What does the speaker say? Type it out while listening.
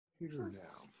Computer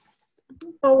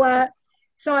now.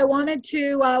 So I wanted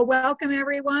to welcome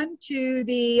everyone to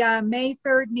the May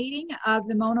 3rd meeting of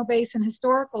the Mono Basin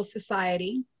Historical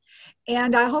Society.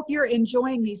 And I hope you're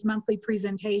enjoying these monthly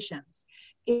presentations.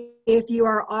 If you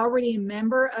are already a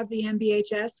member of the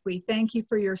MBHS, we thank you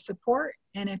for your support.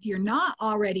 And if you're not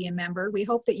already a member, we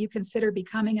hope that you consider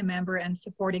becoming a member and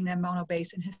supporting the Mono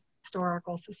Basin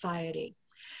Historical Society.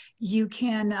 You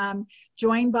can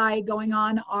join by going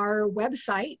on our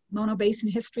website,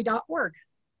 monobasinhistory.org.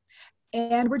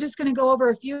 And we're just going to go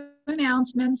over a few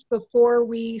announcements before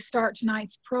we start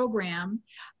tonight's program.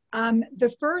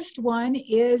 The first one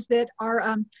is that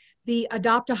the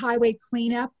Adopt a Highway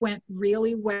cleanup went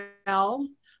really well.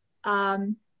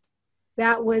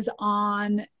 That was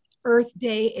on Earth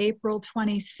Day, April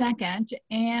 22nd.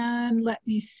 And let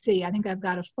me see, I think I've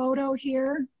got a photo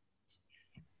here.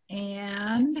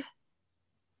 And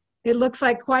it looks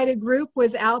like quite a group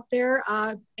was out there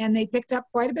and they picked up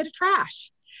quite a bit of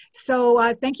trash.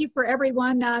 So thank you for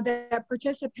everyone that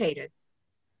participated.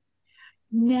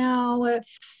 Now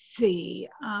let's see,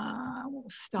 we'll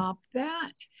stop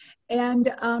that.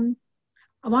 And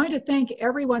I wanted to thank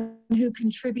everyone who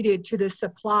contributed to the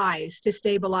supplies to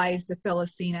stabilize the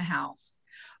Felicina house.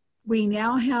 We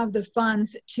now have the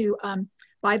funds to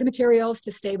buy the materials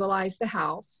to stabilize the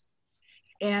house.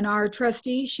 And our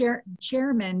trustee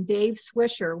chairman, Dave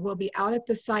Swisher, will be out at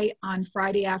the site on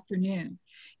Friday afternoon.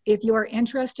 If you are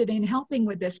interested in helping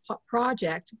with this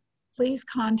project, please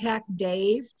contact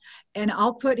Dave, and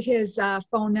I'll put his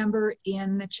phone number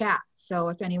in the chat. So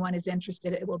if anyone is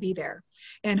interested, it will be there.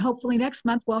 And hopefully next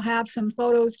month we'll have some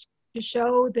photos to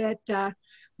show that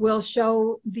will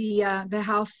show the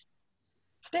house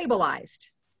stabilized.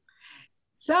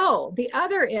 So the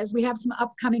other is we have some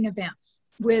upcoming events.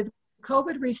 With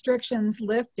COVID restrictions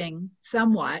lifting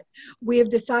somewhat, we have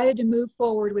decided to move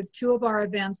forward with two of our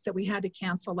events that we had to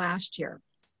cancel last year,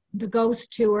 the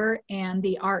Ghost Tour and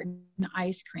the Art and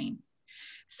Ice Cream.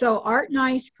 So Art and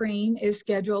Ice Cream is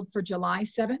scheduled for July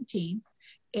 17th,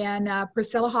 and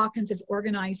Priscilla Hawkins is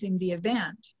organizing the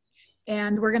event.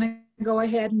 And we're gonna go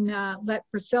ahead and let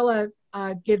Priscilla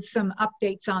give some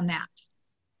updates on that.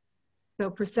 So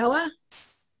Priscilla,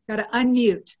 gotta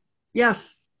unmute.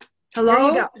 Yes, hello. There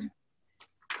you go.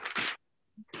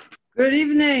 Good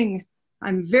evening.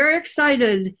 I'm very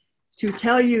excited to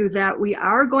tell you that we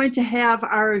are going to have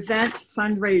our event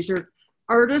fundraiser,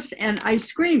 Artists and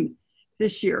Ice Cream,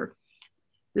 this year.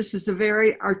 This is a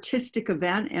very artistic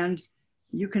event, and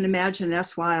you can imagine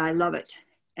that's why I love it.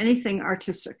 Anything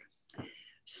artistic.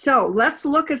 So let's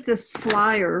look at this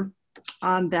flyer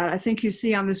that I think you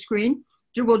see on the screen.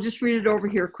 We'll just read it over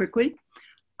here quickly.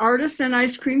 Artists and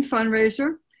Ice Cream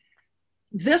fundraiser.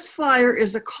 This flyer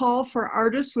is a call for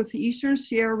artists with Eastern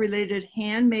Sierra related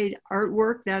handmade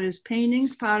artwork, that is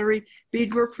paintings, pottery,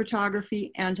 beadwork,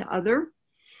 photography, and other,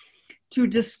 to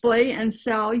display and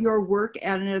sell your work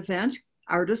at an event,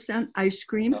 Artists and Ice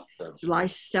Cream, July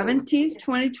 17th,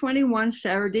 2021,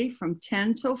 Saturday from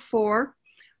 10 till 4,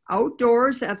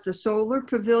 outdoors at the Solar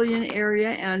Pavilion area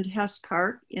and Hess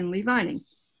Park in Lee Vining.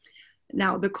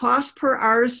 Now, the cost per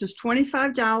artist is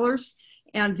 $25.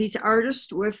 And these artists,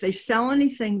 if they sell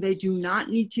anything, they do not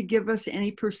need to give us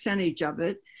any percentage of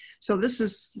it. So this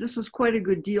is quite a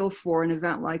good deal for an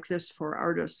event like this for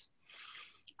artists.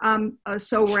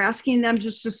 So we're asking them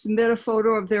just to submit a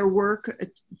photo of their work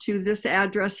to this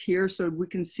address here so we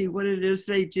can see what it is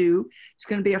they do. It's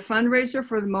going to be a fundraiser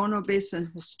for the Mono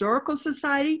Basin Historical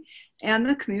Society and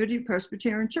the Community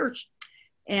Presbyterian Church.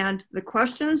 And the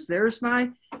questions, there's my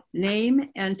name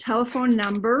and telephone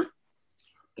number.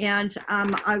 And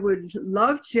I would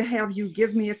love to have you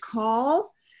give me a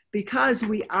call because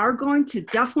we are going to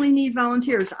definitely need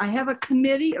volunteers. I have a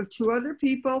committee of 2 other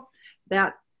people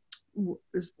that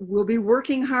will be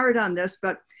working hard on this,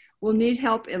 but we'll need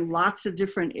help in lots of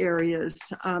different areas.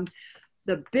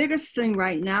 The biggest thing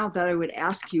right now that I would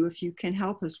ask you if you can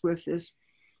help us with is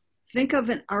think of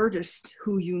an artist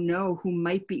who you know who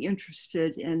might be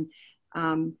interested in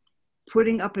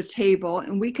putting up a table,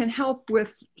 and we can help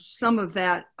with some of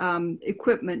that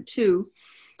equipment too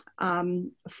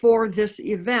for this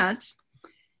event.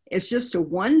 It's just a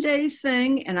one-day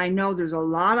thing, and I know there's a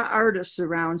lot of artists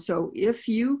around, so if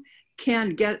you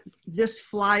can get this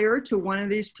flyer to one of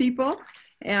these people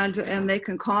and they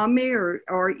can call me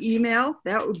or email,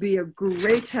 that would be a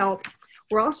great help.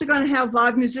 We're also going to have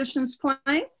live musicians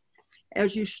playing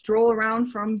as you stroll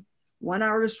around from one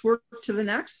artist's work to the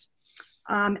next.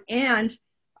 And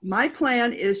my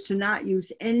plan is to not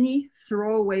use any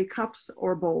throwaway cups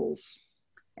or bowls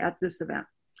at this event.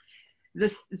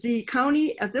 The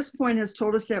county at this point has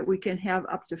told us that we can have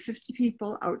up to 50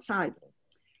 people outside.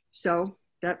 So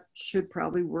that should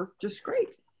probably work just great.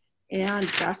 And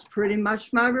that's pretty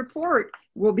much my report.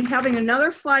 We'll be having another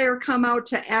flyer come out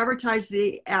to advertise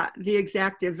the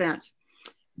exact event.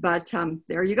 But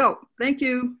there you go. Thank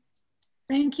you.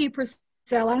 Thank you,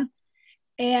 Priscilla.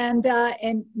 And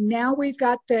now we've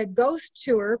got the ghost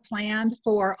tour planned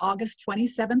for August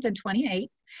 27th and 28th.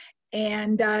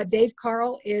 And Dave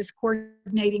Carl is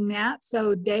coordinating that.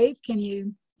 So Dave,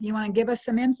 you want to give us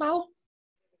some info?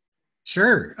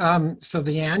 Sure. So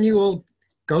the annual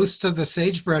Ghost of the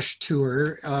Sagebrush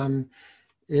Tour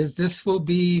this will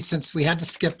be, since we had to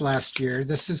skip last year,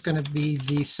 this is going to be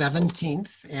the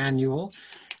 17th annual.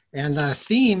 And the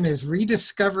theme is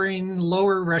Rediscovering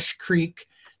Lower Rush Creek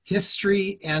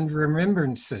History and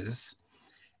Remembrances.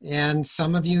 And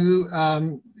some of you,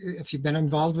 if you've been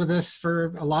involved with this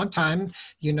for a long time,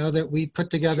 you know that we put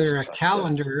together a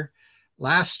calendar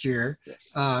last year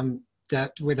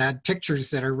that had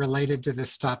pictures that are related to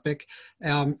this topic.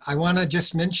 I want to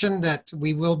just mention that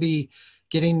we will be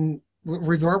getting,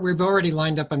 we've already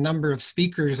lined up a number of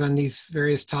speakers on these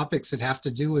various topics that have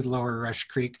to do with Lower Rush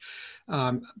Creek.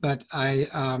 But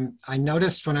I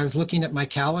noticed when I was looking at my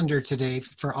calendar today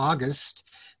for August,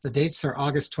 the dates are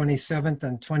August 27th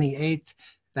and 28th,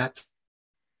 that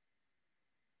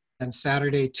and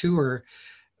Saturday tour.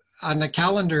 On the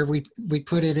calendar, we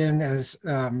put it in as,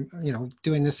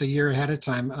 doing this a year ahead of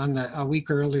time a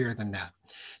week earlier than that.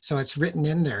 So it's written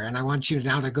in there, and I want you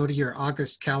now to go to your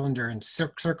August calendar and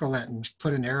circle that and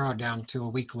put an arrow down to a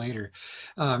week later,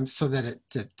 so that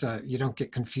you don't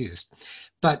get confused.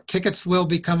 But tickets will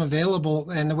become available,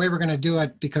 and the way we're going to do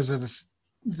it, because of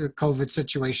the COVID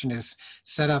situation, is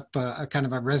set up a kind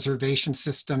of a reservation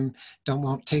system.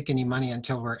 Won't take any money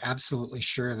until we're absolutely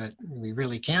sure that we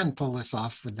really can pull this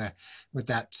off with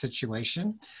that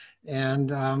situation.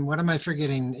 And what am I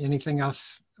forgetting? Anything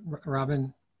else,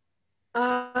 Robin?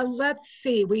 Let's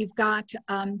see. We've got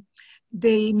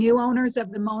the new owners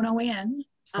of the Mono Inn,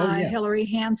 yes. Hillary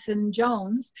Hanson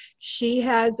Jones. She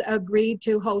has agreed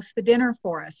to host the dinner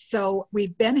for us. So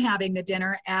we've been having the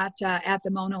dinner at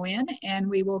the Mono Inn, and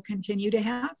we will continue to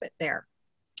have it there.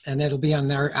 And it'll be on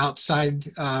their outside.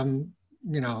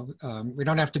 We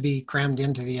don't have to be crammed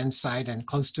into the inside and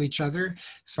close to each other.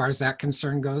 As far as that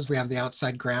concern goes, we have the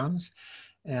outside grounds.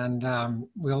 And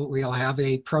we'll have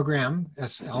a program,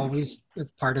 as always,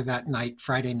 as part of that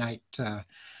Friday night,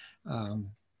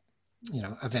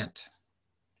 event.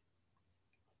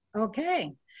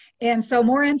 Okay, and so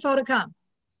more info to come.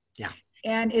 Yeah.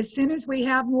 And as soon as we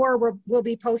have more, we'll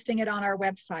be posting it on our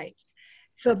website.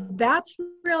 So that's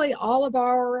really all of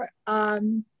our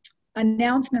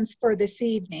announcements for this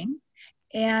evening.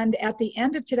 And at the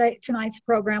end of tonight's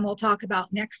program, we'll talk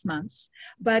about next month's.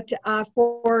 But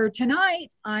for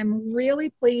tonight, I'm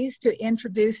really pleased to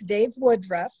introduce Dave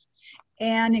Woodruff.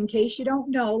 And in case you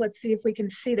don't know, let's see if we can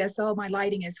see this. Oh, my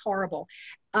lighting is horrible.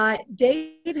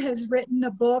 Dave has written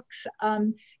the books,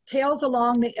 Tales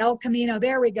Along the El Camino.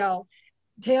 There we go.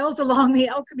 Tales Along the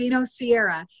El Camino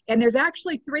Sierra. And there's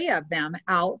actually 3 of them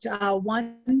out,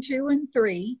 1, 2, and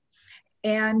 3.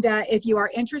 And if you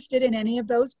are interested in any of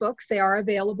those books, they are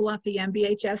available at the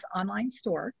MBHS online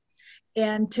store.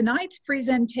 And tonight's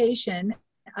presentation,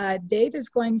 Dave is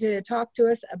going to talk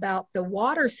to us about the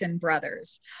Watterson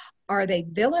brothers. Are they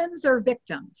villains or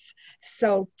victims?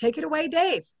 So take it away,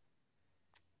 Dave.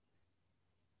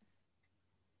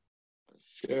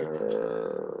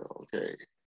 Sure, okay.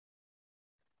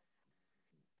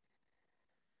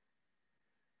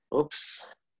 Oops,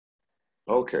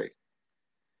 okay.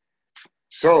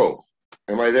 So,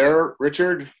 am I there,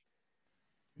 Richard?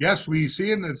 Yes, we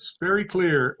see it, and it's very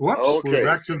clear. Whoops, okay. We're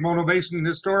back to Mono Basin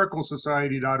Historical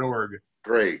Society.org.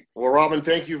 Great. Well, Robin,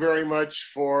 thank you very much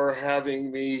for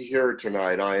having me here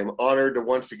tonight. I am honored to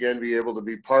once again be able to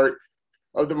be part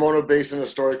of the Mono Basin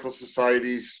Historical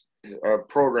Society's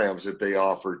programs that they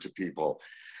offer to people.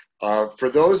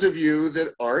 For those of you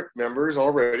that aren't members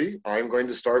already, I'm going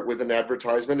to start with an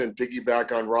advertisement and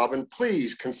piggyback on Robin.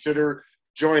 Please consider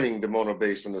joining the Mono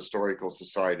Basin Historical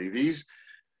Society. These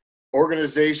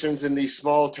organizations in these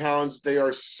small towns, they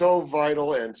are so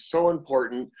vital and so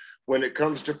important when it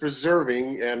comes to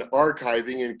preserving and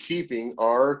archiving and keeping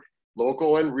our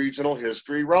local and regional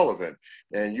history relevant.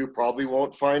 And you probably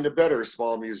won't find a better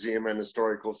small museum and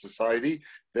historical society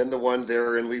than the one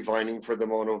there in Lee Vining for the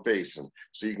Mono Basin.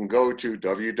 So you can go to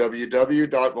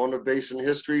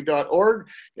www.monobasinhistory.org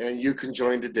and you can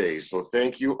join today. So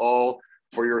thank you all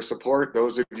for your support.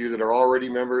 Those of you that are already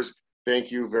members,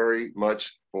 thank you very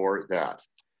much for that.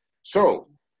 So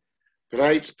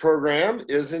tonight's program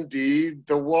is indeed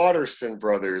the Watterson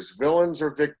brothers, villains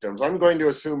or victims. I'm going to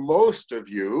assume most of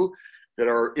you that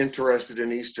are interested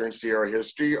in Eastern Sierra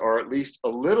history are at least a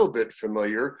little bit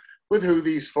familiar with who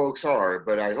these folks are.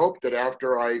 But I hope that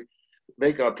after I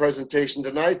make a presentation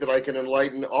tonight that I can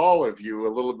enlighten all of you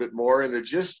a little bit more into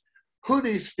just who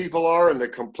these people are and the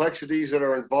complexities that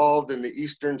are involved in the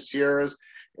Eastern Sierras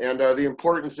and the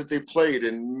importance that they played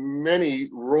in many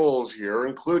roles here,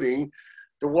 including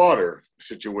the water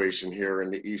situation here in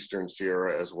the Eastern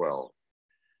Sierra as well.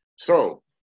 So,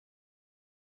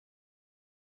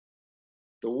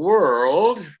 the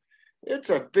world,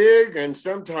 it's a big and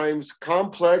sometimes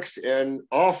complex and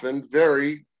often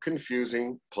very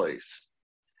confusing place.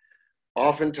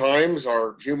 Oftentimes,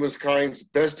 our humankind's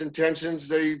best intentions,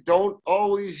 they don't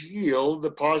always yield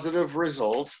the positive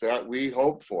results that we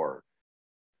hope for.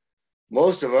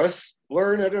 Most of us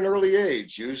learn at an early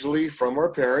age, usually from our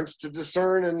parents, to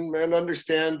discern and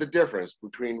understand the difference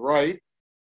between right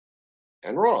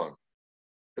and wrong.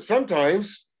 But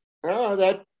sometimes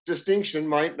that distinction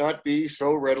might not be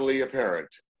so readily apparent,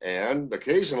 and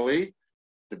occasionally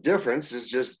the difference is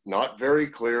just not very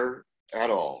clear at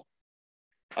all.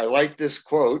 I like this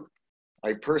quote.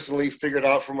 I personally figured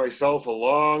out for myself a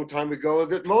long time ago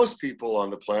that most people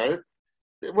on the planet,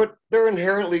 they're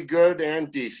inherently good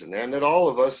and decent, and that all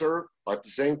of us are at the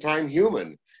same time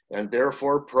human and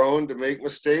therefore prone to make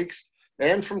mistakes,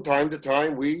 and from time to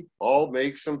time we all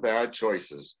make some bad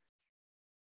choices.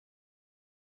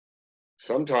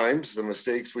 Sometimes the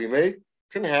mistakes we make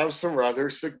can have some rather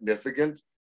significant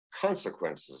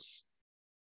consequences.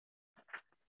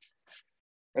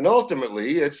 And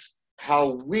ultimately, it's how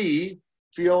we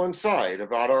feel inside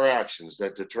about our actions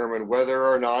that determine whether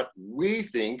or not we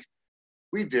think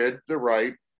we did the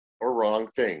right or wrong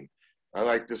thing. I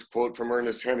like this quote from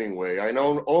Ernest Hemingway. I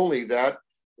know only that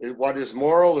what is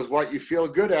moral is what you feel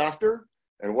good after,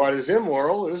 and what is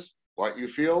immoral is what you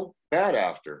feel bad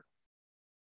after.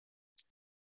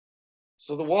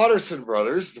 So the Watterson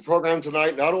brothers, the program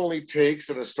tonight not only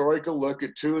takes an historical look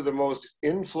at two of the most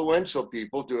influential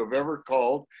people to have ever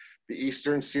called the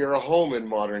Eastern Sierra home in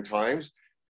modern times,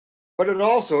 but it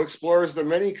also explores the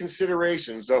many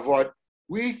considerations of what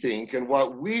we think and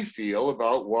what we feel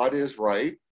about what is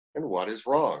right and what is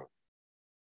wrong.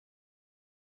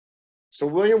 So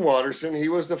William Watterson, he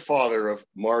was the father of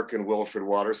Mark and Wilfred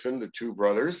Watterson, the two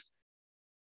brothers.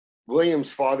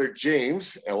 William's father,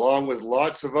 James, along with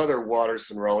lots of other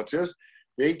Watterson relatives,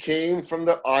 they came from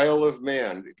the Isle of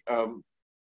Man.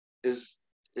 Is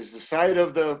the side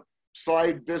of the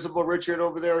slide visible, Richard,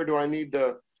 over there, or do I need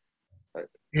to?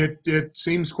 It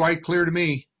seems quite clear to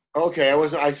me. Okay,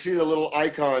 I see the little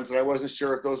icons, and I wasn't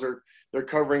sure if they're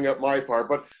covering up my part.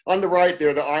 But on the right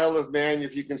there, the Isle of Man,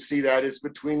 if you can see that, it's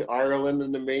between Ireland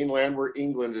and the mainland where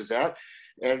England is at.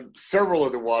 And several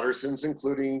of the Wattersons,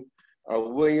 including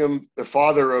William, the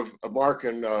father of Mark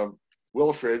and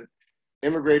Wilfred,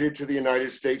 immigrated to the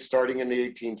United States starting in the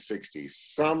 1860s.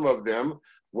 Some of them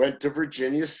went to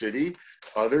Virginia City.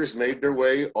 Others made their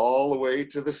way all the way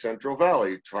to the Central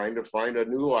Valley, trying to find a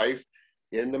new life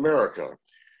in America.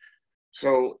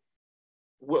 So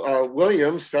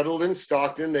William settled in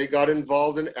Stockton. They got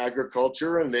involved in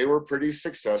agriculture and they were pretty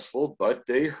successful, but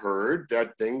they heard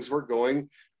that things were going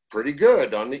pretty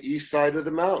good on the east side of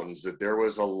the mountains, that there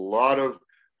was a lot of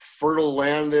fertile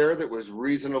land there that was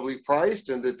reasonably priced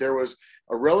and that there was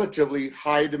a relatively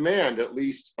high demand, at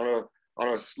least on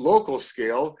a local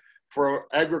scale, for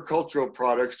agricultural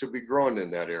products to be grown in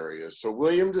that area. So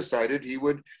William decided he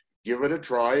would give it a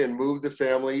try and move the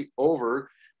family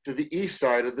over to the east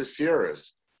side of the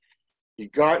Sierras. He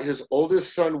got his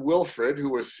oldest son, Wilfred,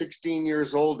 who was 16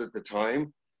 years old at the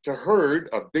time, to herd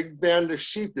a big band of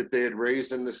sheep that they had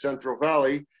raised in the Central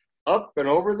Valley up and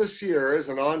over the Sierras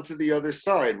and on to the other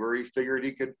side, where he figured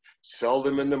he could sell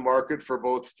them in the market for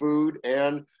both food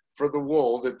and for the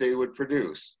wool that they would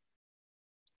produce.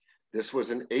 This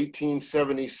was in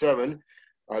 1877.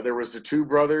 There was the two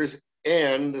brothers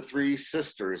and the three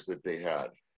sisters that they had.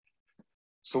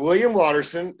 So William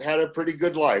Watterson had a pretty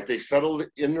good life. They settled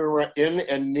in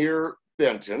and near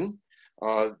Benton.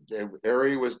 The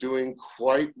area was doing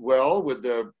quite well with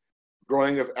the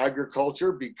growing of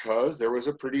agriculture because there was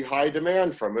a pretty high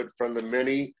demand from it, from the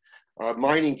many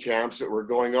mining camps that were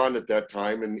going on at that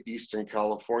time in Eastern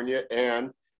California and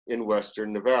in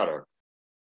Western Nevada.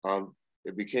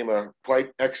 It became a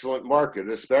quite excellent market,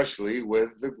 especially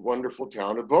with the wonderful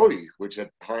town of Bodie, which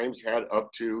at times had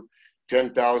up to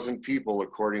 10,000 people,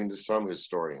 according to some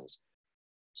historians.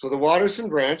 So the Watterson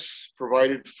branch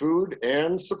provided food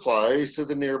and supplies to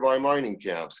the nearby mining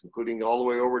camps, including all the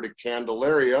way over to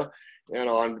Candelaria and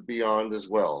on beyond as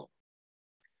well.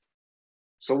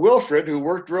 So Wilfred, who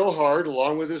worked real hard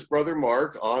along with his brother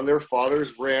Mark on their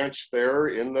father's ranch there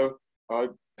in the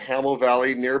Hamel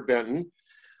Valley near Benton.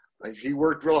 He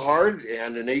worked real hard,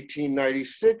 and in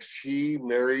 1896, he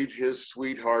married his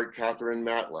sweetheart, Catherine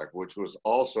Matlack, which was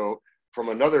also from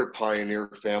another pioneer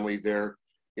family there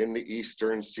in the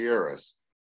Eastern Sierras.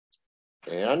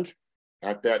 And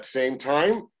at that same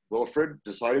time, Wilfred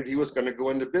decided he was going to go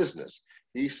into business.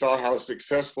 He saw how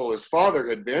successful his father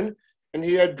had been, and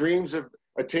he had dreams of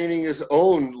attaining his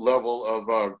own level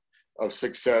of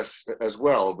success as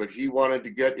well, but he wanted to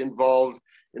get involved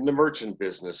in the merchant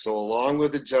business. So along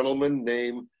with a gentleman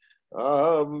named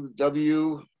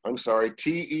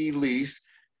T.E. Lease,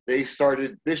 they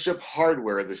started Bishop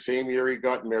Hardware the same year he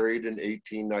got married in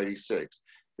 1896.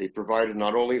 They provided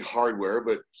not only hardware,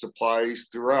 but supplies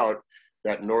throughout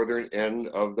that northern end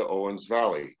of the Owens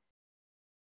Valley.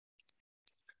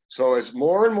 So as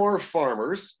more and more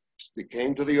farmers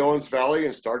came to the Owens Valley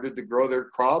and started to grow their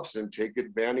crops and take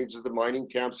advantage of the mining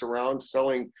camps around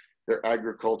selling their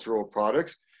agricultural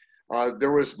products,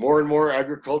 there was more and more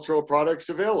agricultural products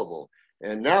available.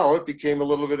 And now it became a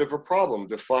little bit of a problem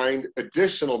to find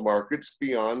additional markets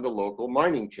beyond the local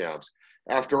mining camps.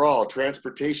 After all,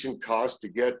 transportation costs to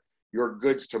get your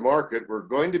goods to market were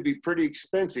going to be pretty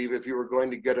expensive if you were going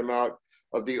to get them out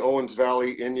of the Owens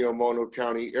Valley, Inyo, Mono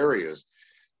County areas.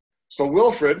 So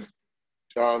Wilfred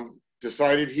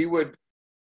decided he would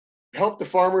help the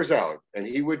farmers out, and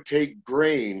he would take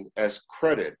grain as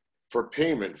credit for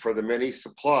payment for the many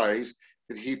supplies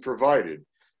that he provided.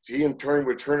 So he in turn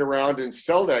would turn around and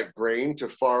sell that grain to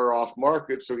far off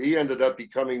markets. So he ended up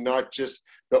becoming not just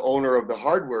the owner of the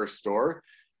hardware store,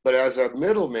 but as a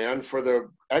middleman for the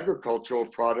agricultural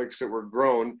products that were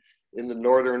grown in the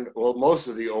northern, well, most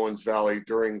of the Owens Valley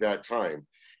during that time.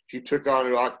 He took on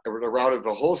the route of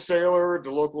a wholesaler,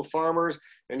 the local farmers,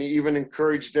 and he even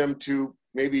encouraged them to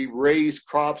maybe raise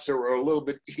crops that were a little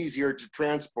bit easier to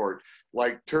transport,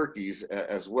 like turkeys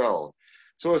as well.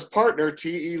 So his partner,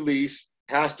 T.E. Lease,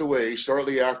 passed away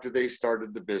shortly after they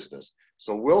started the business.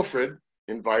 So Wilfred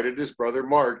invited his brother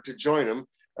Mark to join him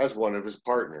as one of his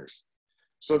partners.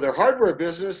 So their hardware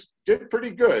business did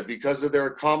pretty good because of their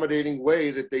accommodating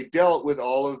way that they dealt with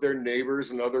all of their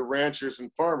neighbors and other ranchers and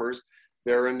farmers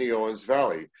there in the Owens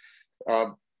Valley.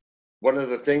 One of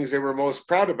the things they were most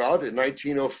proud about, in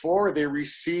 1904, they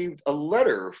received a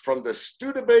letter from the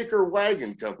Studebaker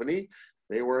Wagon Company.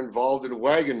 They were involved in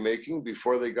wagon making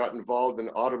before they got involved in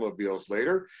automobiles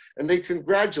later, and they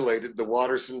congratulated the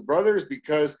Watterson brothers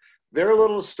because their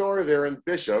little store there in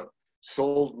Bishop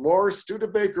sold more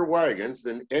Studebaker wagons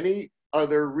than any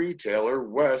other retailer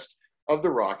west of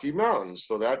the Rocky Mountains.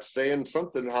 So that's saying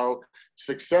something how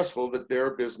successful that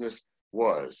their business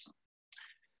was.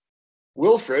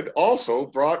 Wilfred also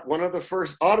brought one of the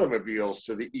first automobiles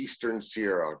to the Eastern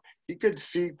Sierra. He could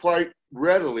see quite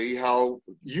readily how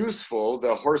useful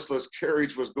the horseless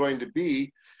carriage was going to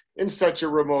be in such a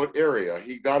remote area.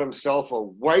 He got himself a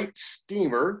white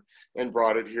steamer and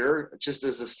brought it here. Just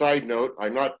as a side note,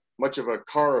 I'm not much of a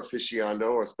car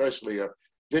aficionado, especially a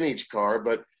vintage car,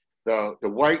 but the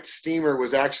white steamer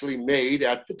was actually made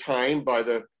at the time by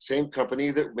the same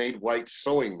company that made white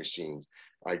sewing machines.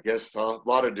 I guess a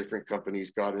lot of different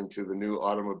companies got into the new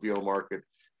automobile market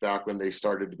back when they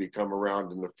started to become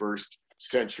around in the first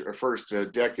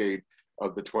decade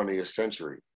of the 20th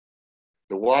century.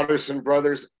 The Watterson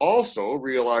brothers also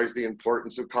realized the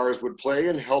importance of cars would play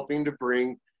in helping to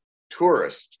bring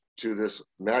tourists to this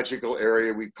magical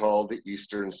area we call the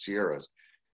Eastern Sierras.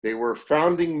 They were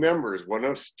founding members,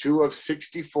 two of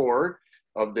 64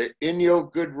 of the Inyo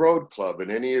Good Road Club.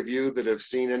 And any of you that have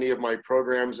seen any of my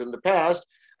programs in the past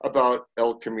about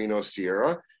El Camino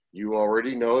Sierra, you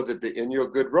already know that the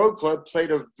Inyo Good Road Club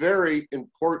played a very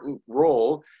important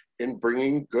role in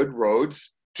bringing good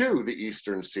roads to the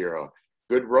Eastern Sierra.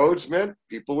 Good roads meant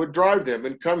people would drive them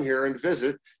and come here and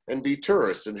visit and be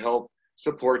tourists and help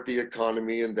support the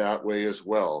economy in that way as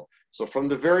well. So from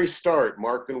the very start,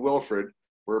 Mark and Wilfred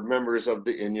were members of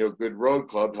the Inyo Good Road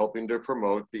Club, helping to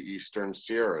promote the Eastern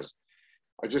Sierras.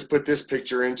 I just put this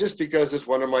picture in just because it's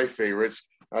one of my favorites.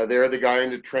 There, the guy in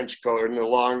the trench coat and the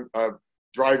long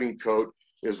driving coat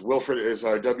is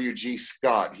W.G.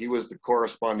 Scott. He was the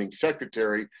corresponding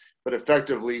secretary, but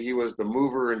effectively he was the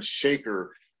mover and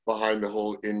shaker behind the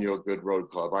whole Inyo Good Road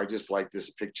Club. I just like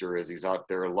this picture as he's out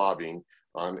there lobbying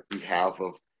on behalf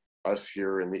of us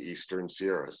here in the Eastern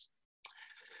Sierras.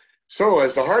 So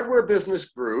as the hardware business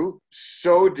grew,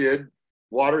 so did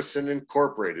Watterson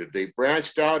Incorporated. They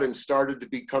branched out and started to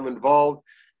become involved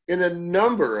in a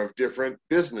number of different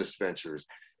business ventures.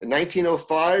 In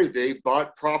 1905, they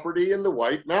bought property in the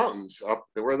White Mountains, up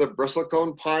where the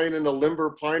bristlecone pine and the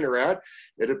limber pine are at.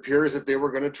 It appears that they were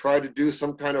going to try to do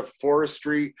some kind of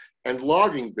forestry and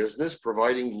logging business,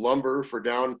 providing lumber for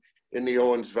down in the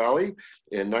Owens Valley.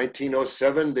 In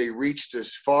 1907, they reached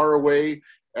as far away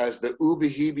as the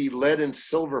Ubehebe lead and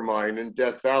silver mine in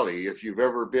Death Valley. If you've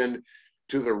ever been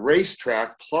to the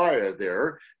racetrack playa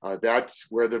there, that's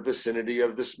where the vicinity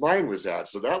of this mine was at.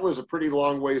 So that was a pretty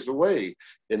long ways away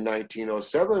in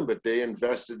 1907, but they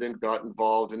invested and got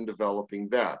involved in developing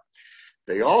that.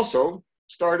 They also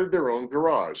started their own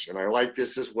garage, and I like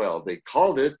this as well. They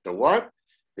called it the what?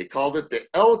 They called it the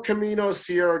El Camino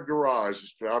Sierra Garage,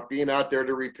 being out there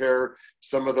to repair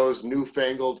some of those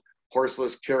newfangled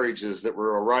horseless carriages that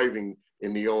were arriving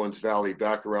in the Owens Valley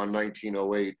back around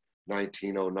 1908,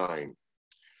 1909.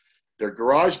 Their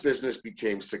garage business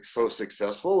became so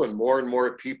successful, and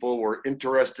more people were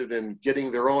interested in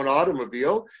getting their own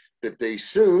automobile, that they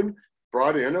soon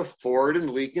brought in a Ford and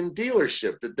Lincoln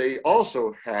dealership that they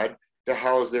also had to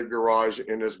house their garage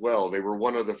in as well. They were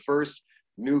one of the first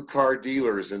new car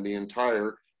dealers in the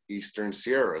entire Eastern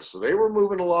Sierra. So they were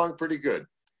moving along pretty good,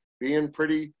 being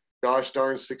pretty gosh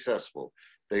darn successful.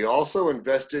 They also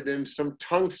invested in some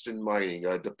tungsten mining,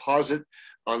 a deposit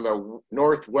on the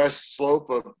northwest slope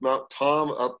of Mount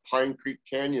Tom up Pine Creek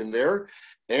Canyon there.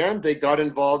 And they got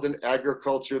involved in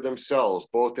agriculture themselves,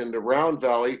 both in the Round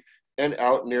Valley and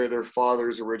out near their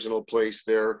father's original place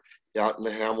there out in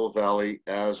the Hamel Valley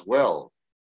as well.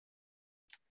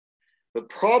 But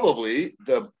probably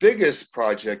the biggest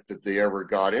project that they ever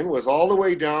got in was all the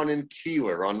way down in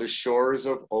Keeler on the shores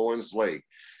of Owens Lake.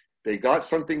 They got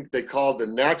something they called the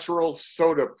natural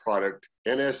soda product,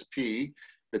 NSP,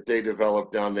 that they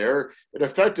developed down there. It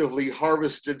effectively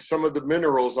harvested some of the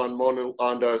minerals on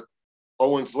the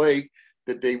Owens Lake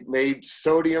that they made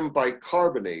sodium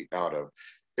bicarbonate out of.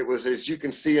 It was, as you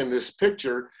can see in this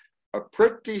picture, a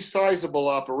pretty sizable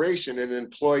operation and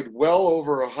employed well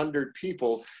over 100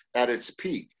 people at its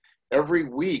peak. Every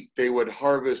week they would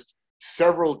harvest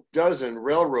several dozen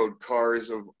railroad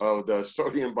cars of the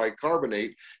sodium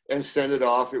bicarbonate and send it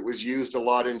off. It was used a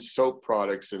lot in soap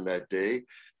products in that day,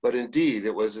 but indeed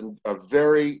it was a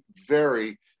very,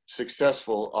 very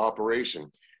successful operation.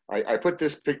 I put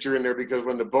this picture in there because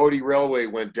when the Bodie Railway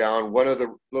went down, one of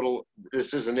the little,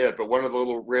 this isn't it, but one of the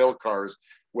little rail cars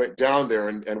went down there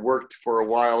and worked for a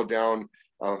while down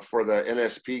for the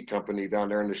NSP company down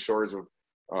there in the shores of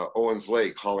Owens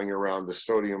Lake, hauling around the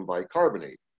sodium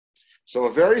bicarbonate. So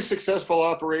a very successful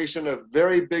operation, a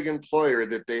very big employer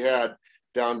that they had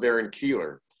down there in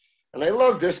Keeler. And I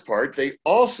love this part. They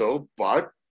also bought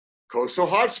Coso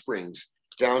Hot Springs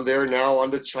down there now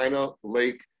on the China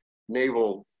Lake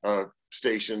Naval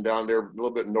Station down there a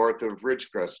little bit north of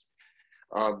Ridgecrest.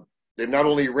 They not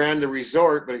only ran the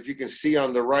resort, but if you can see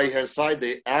on the right-hand side,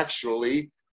 they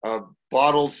actually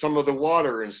bottled some of the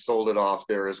water and sold it off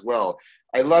there as well.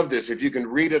 I love this. If you can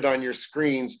read it on your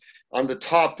screens, on the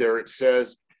top there, it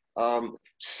says,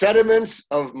 sediments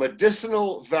of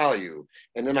medicinal value.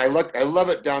 And then I love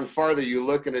it down farther. You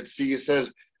look and it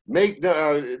says, make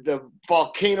the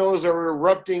volcanoes are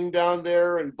erupting down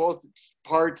there in both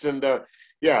parts. And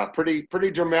yeah,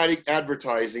 pretty dramatic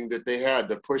advertising that they had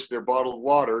to push their bottled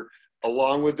water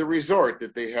along with the resort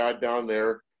that they had down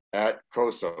there at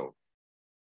Coso.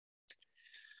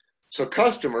 So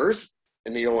customers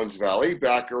in the Owens Valley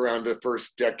back around the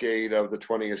first decade of the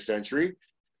 20th century,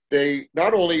 they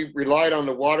not only relied on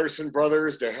the Watterson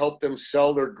brothers to help them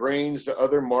sell their grains to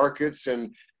other markets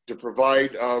and to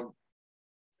provide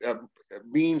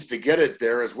means to get it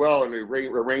there as well, and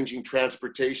arranging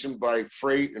transportation by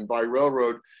freight and by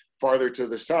railroad farther to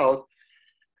the south.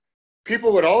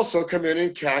 People would also come in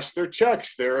and cash their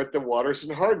checks there at the Watterson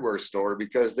hardware store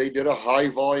because they did a high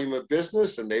volume of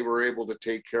business and they were able to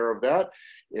take care of that.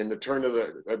 In the turn of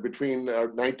the, between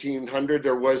 1900,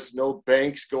 there was no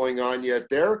banks going on yet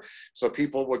there. So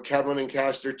people would come in and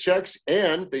cash their checks,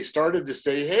 and they started to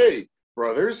say, hey,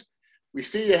 brothers, we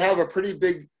see you have a pretty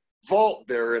big vault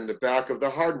there in the back of the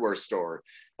hardware store.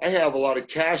 I have a lot of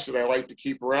cash that I like to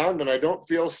keep around, and I don't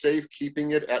feel safe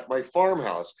keeping it at my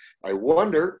farmhouse. I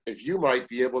wonder if you might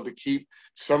be able to keep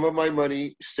some of my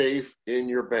money safe in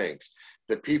your banks.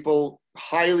 The people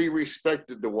highly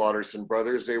respected the Watterson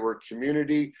brothers. They were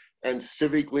community and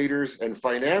civic leaders and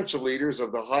financial leaders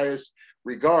of the highest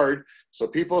regard. So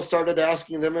people started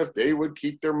asking them if they would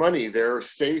keep their money there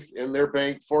safe in their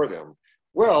bank for them.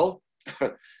 Well,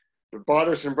 the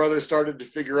Watterson brothers started to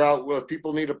figure out, well, if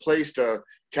people need a place to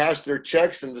cash their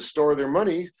checks and to store their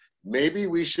money, maybe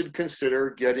we should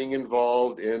consider getting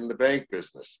involved in the bank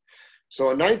business.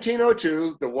 So in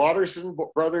 1902, the Watterson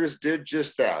brothers did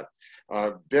just that.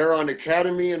 They're on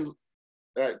Academy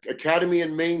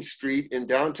and Main Street in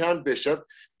downtown Bishop.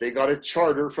 They got a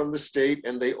charter from the state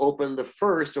and they opened the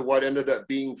first of what ended up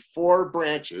being 4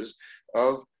 branches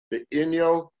of the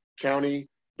Inyo County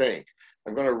Bank.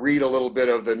 I'm going to read a little bit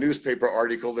of the newspaper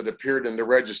article that appeared in the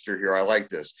Register here. I like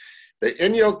this. The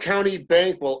Inyo County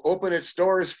Bank will open its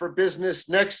doors for business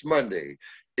next Monday.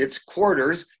 Its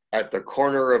quarters at the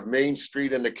corner of Main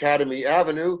Street and Academy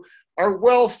Avenue are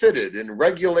well fitted in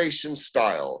regulation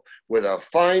style with a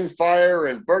fine fire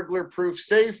and burglar-proof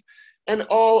safe and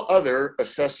all other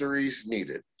accessories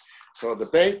needed. So the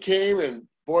bank came and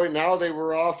boy, now they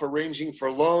were off arranging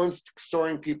for loans,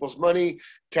 storing people's money,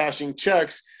 cashing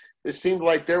checks. It seemed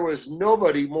like there was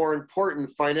nobody more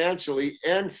important financially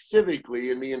and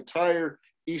civically in the entire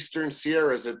Eastern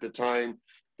Sierras at the time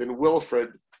than Wilfred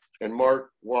and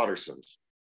Mark Watterson.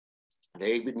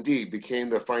 They indeed became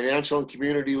the financial and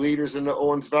community leaders in the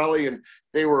Owens Valley, and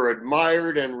they were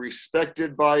admired and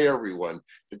respected by everyone.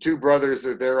 The 2 brothers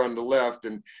are there on the left,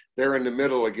 and there in the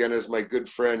middle again is my good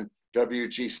friend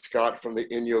W.G. Scott from the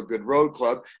Inyo Good Road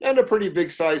Club, and a pretty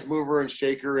big size mover and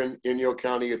shaker in Inyo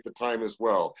County at the time as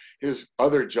well. His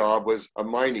other job was a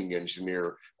mining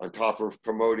engineer on top of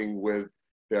promoting with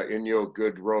the Inyo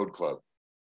Good Road Club.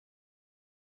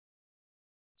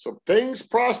 So things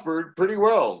prospered pretty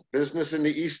well. Business in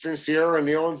the Eastern Sierra and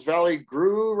the Owens Valley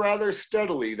grew rather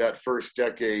steadily that first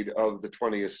decade of the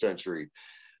 20th century.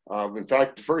 In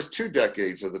fact, the first 2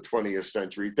 decades of the 20th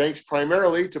century, thanks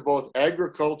primarily to both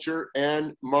agriculture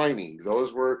and mining.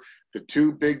 Those were the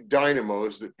 2 big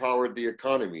dynamos that powered the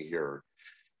economy here.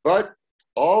 But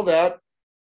all that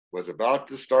was about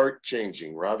to start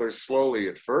changing rather slowly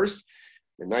at first.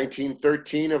 In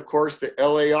 1913, of course, the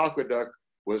LA Aqueduct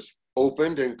was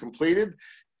opened and completed,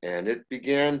 and it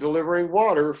began delivering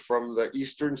water from the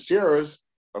Eastern Sierras,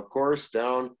 of course,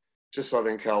 down to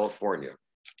Southern California.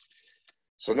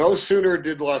 So no sooner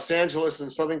did Los Angeles and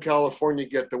Southern California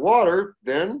get the water,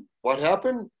 then what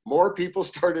happened? More people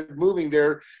started moving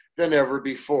there than ever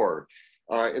before.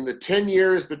 In the 10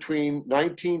 years between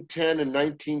 1910 and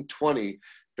 1920,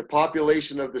 the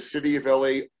population of the city of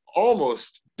LA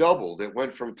almost doubled. It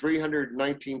went from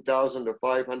 319,000 to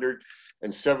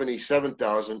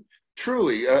 577,000.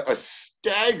 Truly a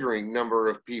staggering number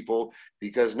of people,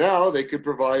 because now they could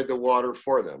provide the water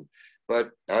for them.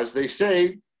 But as they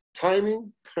say,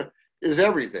 timing is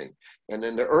everything. And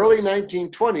in the early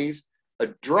 1920s, a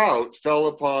drought fell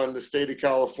upon the state of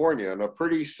California, and a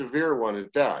pretty severe one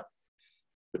at that.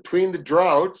 Between the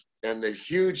drought and the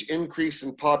huge increase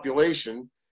in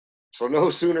population, so no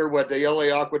sooner had the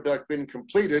LA Aqueduct been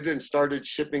completed and started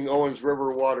shipping Owens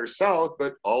River water south,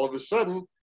 but all of a sudden,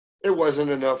 it wasn't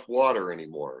enough water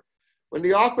anymore. When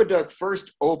the aqueduct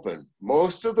first opened,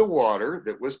 most of the water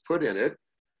that was put in it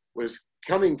was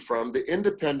coming from the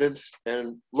Independence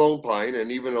and Lone Pine and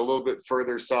even a little bit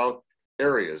further south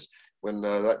areas. When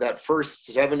that first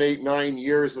 7, 8, 9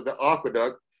 years of the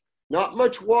aqueduct, not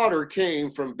much water came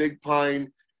from Big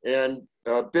Pine and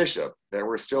Bishop. They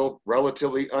were still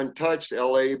relatively untouched.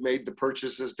 LA made the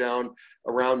purchases down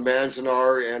around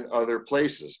Manzanar and other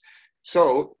places.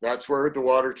 So that's where the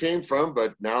water came from,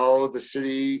 but now the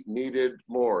city needed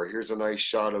more. Here's a nice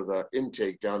shot of the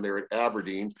intake down there at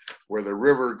Aberdeen, where the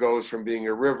river goes from being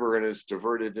a river and it's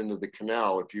diverted into the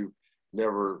canal if you've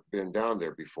never been down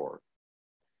there before.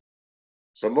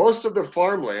 So most of the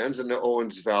farmlands in the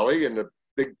Owens Valley and the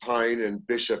Big Pine and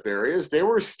Bishop areas, they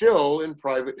were still in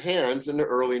private hands in the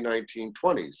early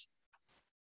 1920s.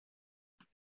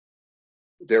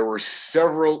 There were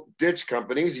several ditch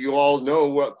companies. You all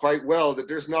know quite well that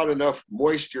there's not enough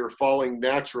moisture falling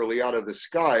naturally out of the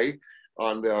sky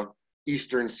on the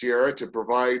Eastern Sierra to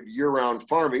provide year-round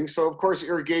farming. So of course,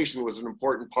 irrigation was an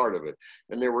important part of it.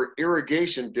 And there were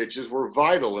irrigation ditches were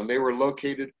vital, and they were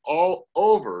located all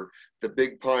over the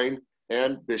Big Pine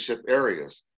and Bishop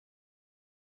areas.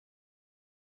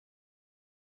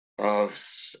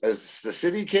 As the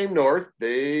city came north,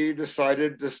 they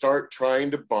decided to start trying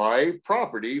to buy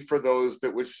property for those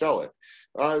that would sell it.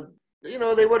 You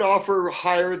know, they would offer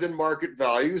higher than market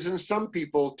values, and some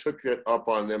people took it up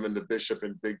on them in the Bishop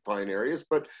and Big Pine areas,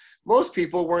 but most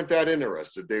people weren't that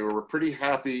interested. They were pretty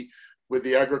happy with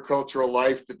the agricultural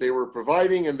life that they were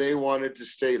providing, and they wanted to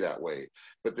stay that way.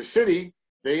 But the city,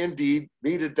 they indeed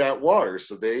needed that water,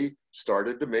 so they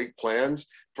started to make plans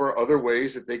for other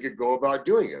ways that they could go about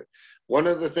doing it. One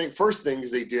of the first things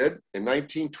they did in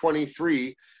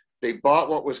 1923, they bought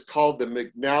what was called the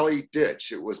McNally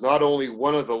Ditch. It was not only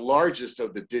one of the largest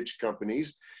of the ditch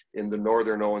companies in the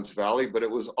northern Owens Valley, but it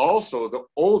was also the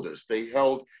oldest. They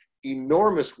held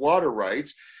enormous water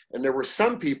rights. And there were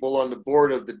some people on the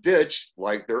board of the ditch,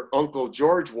 like their uncle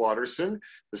George Watterson,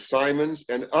 the Simons,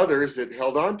 and others that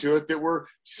held on to it that were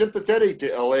sympathetic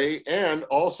to LA and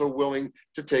also willing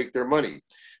to take their money.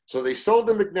 So they sold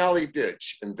the McNally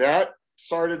ditch, and that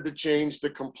started to change the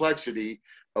complexity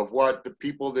of what the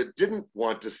people that didn't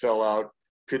want to sell out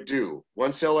could do.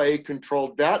 Once LA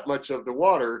controlled that much of the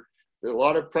water, a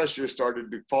lot of pressure started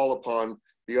to fall upon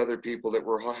the other people that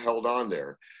were held on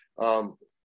there.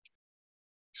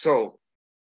 So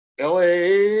LA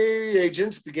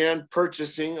agents began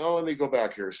purchasing, let me go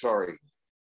back here, sorry.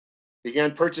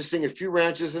 Began purchasing a few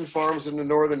ranches and farms in the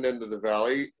northern end of the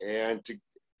valley, and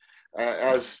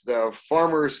as the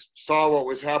farmers saw what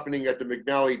was happening at the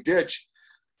McNally ditch,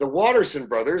 the Watterson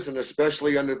brothers, and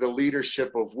especially under the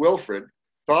leadership of Wilfred,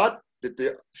 thought that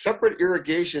the separate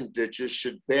irrigation ditches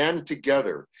should band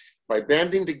together. By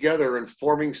banding together and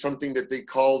forming something that they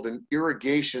called an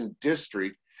irrigation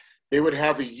district, they would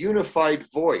have a unified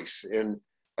voice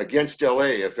against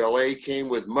LA. If LA came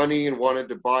with money and wanted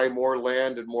to buy more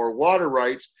land and more water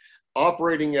rights,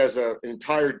 operating as an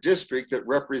entire district that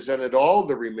represented all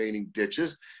the remaining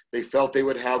ditches, they felt they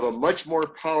would have a much more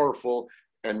powerful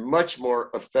and much more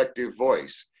effective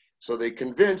voice. So they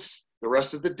convinced the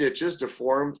rest of the ditches to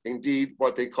form indeed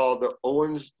what they called the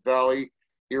Owens Valley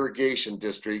Irrigation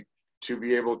District to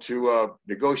be able to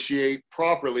negotiate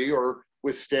properly or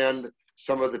withstand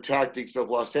some of the tactics of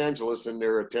Los Angeles in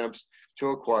their attempts to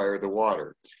acquire the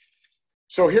water.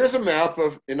 So here's a map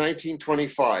in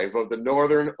 1925 of the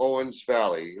northern Owens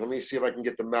Valley. Let me see if I can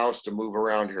get the mouse to move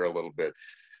around here a little bit.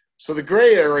 So the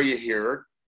gray area here,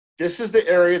 this is the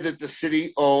area that the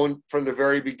city owned from the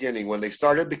very beginning. When they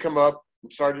started to come up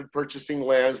and started purchasing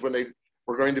lands, when they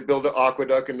were going to build the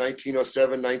aqueduct in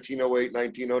 1907, 1908,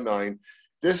 1909,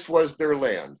 this was their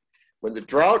land. When the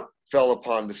drought fell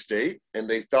upon the state and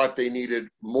they thought they needed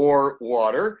more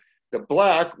water, the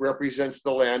black represents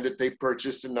the land that they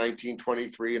purchased in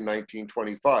 1923 and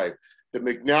 1925. The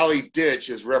McNally ditch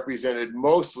is represented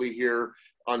mostly here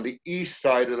on the east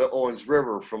side of the Owens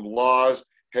River from Laws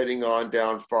heading on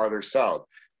down farther south.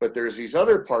 But there's these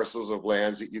other parcels of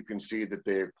lands that you can see that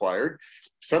they acquired.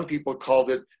 Some people called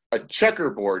it a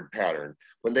checkerboard pattern.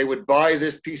 When they would buy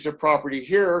this piece of property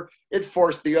here, it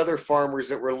forced the other farmers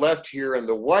that were left here in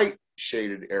the white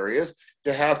shaded areas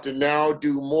to have to now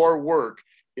do more work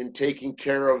in taking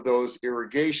care of those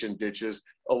irrigation ditches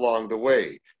along the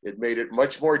way. It made it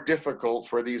much more difficult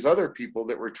for these other people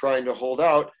that were trying to hold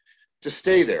out to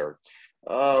stay there.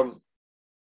 There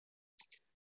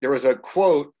was a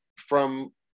quote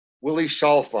from Willie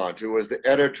Chalfant, who was the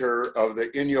editor of the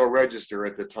Inyo Register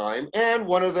at the time, and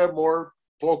one of the more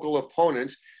vocal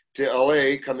opponents to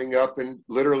LA coming up and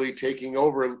literally taking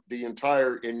over the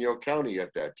entire Inyo County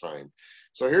at that time.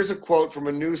 So here's a quote from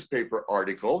a newspaper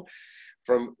article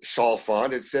from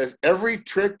Chalfant. It says, "Every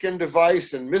trick and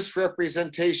device and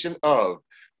misrepresentation of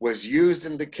was used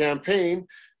in the campaign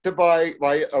of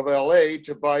LA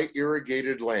to buy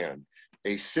irrigated land.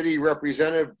 A city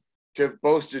representative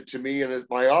boasted to me in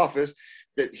my office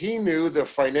that he knew the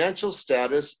financial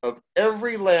status of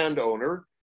every landowner,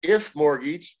 if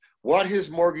mortgaged, what his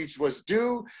mortgage was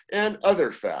due, and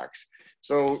other facts."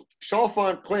 So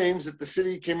Chalfant claims that the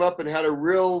city came up and had a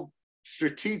real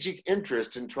strategic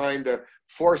interest in trying to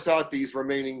force out these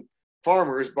remaining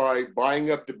farmers by buying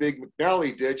up the big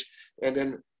McNally ditch and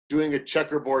then doing a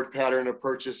checkerboard pattern of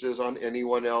purchases on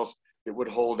anyone else that would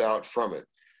hold out from it.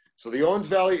 So the Owens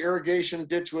Valley Irrigation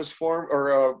Ditch was formed,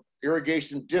 or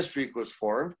irrigation district was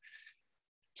formed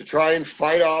to try and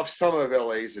fight off some of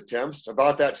LA's attempts.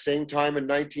 About that same time in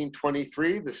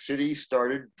 1923, the city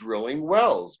started drilling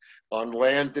wells on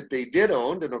land that they did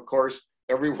own. And of course,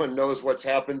 everyone knows what's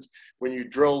happened when you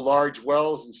drill large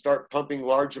wells and start pumping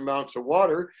large amounts of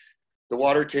water. The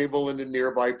water table in the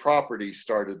nearby property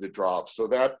started to drop. So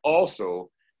that also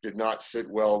did not sit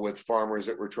well with farmers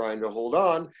that were trying to hold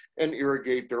on and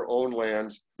irrigate their own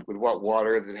lands with what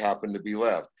water that happened to be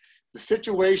left. The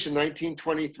situation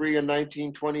 1923 and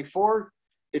 1924,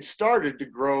 it started to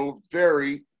grow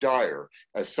very dire.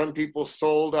 As some people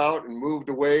sold out and moved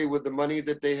away with the money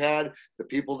that they had, the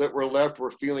people that were left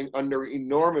were feeling under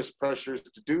enormous pressures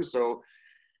to do so.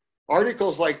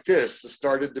 Articles like this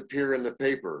started to appear in the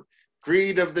paper.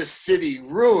 Greed of the city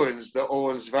ruins the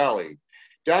Owens Valley.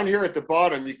 Down here at the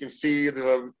bottom, you can see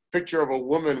the picture of a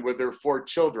woman with her 4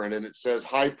 children, and it says,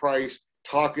 "High price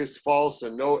talk is false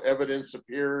and no evidence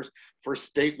appears for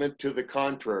statement to the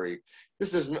contrary."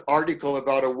 This is an article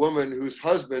about a woman whose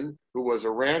husband, who was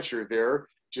a rancher there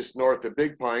just north of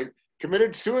Big Pine,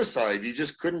 committed suicide. He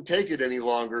just couldn't take it any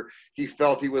longer. He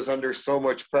felt he was under so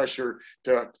much pressure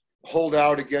to hold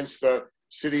out against the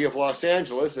city of Los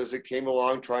Angeles as it came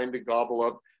along trying to gobble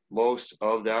up most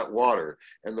of that water.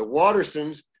 And the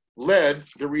Wattersons led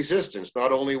the resistance.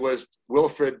 Not only was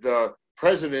Wilfred the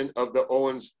president of the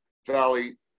Owens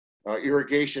Valley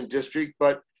irrigation district,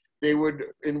 but they would,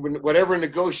 in whatever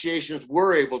negotiations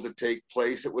were able to take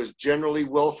place, it was generally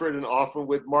Wilfred and often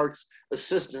with Mark's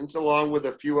assistance, along with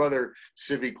a few other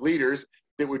civic leaders,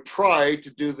 that would try to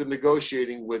do the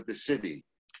negotiating with the city.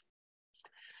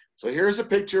 So here's a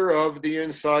picture of the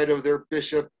inside of their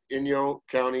Bishop Inyo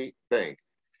County Bank.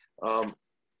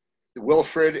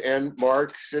 Wilfred and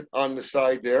Mark sit on the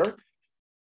side there,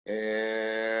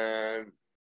 and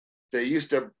they used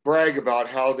to brag about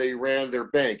how they ran their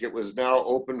bank. It was now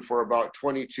open for about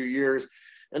 22 years,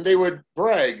 and they would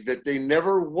brag that they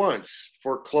never once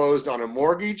foreclosed on a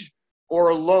mortgage or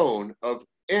a loan of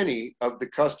any of the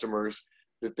customers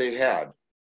that they had.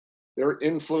 Their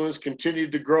influence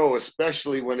continued to grow,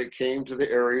 especially when it came to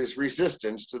the area's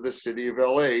resistance to the city of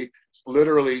LA,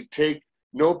 literally take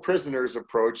no prisoners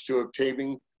approach to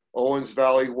obtaining Owens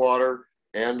Valley water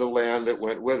and the land that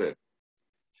went with it.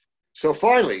 So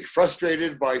finally,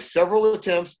 frustrated by several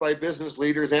attempts by business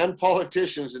leaders and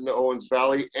politicians in the Owens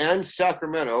Valley and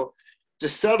Sacramento to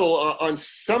settle on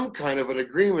some kind of an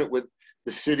agreement with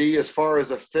the city as far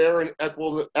as a fair and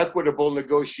equitable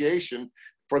negotiation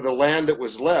for the land that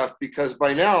was left, because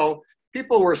by now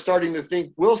people were starting to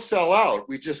think, we'll sell out.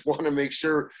 We just want to make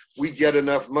sure we get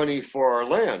enough money for our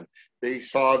land. They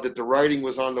saw that the writing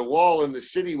was on the wall and the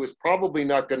city was probably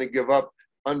not going to give up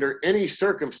under any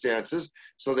circumstances.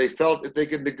 So they felt if they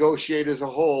could negotiate as a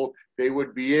whole, they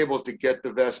would be able to get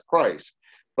the best price.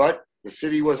 But the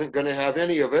city wasn't going to have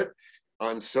any of it.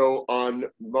 And so on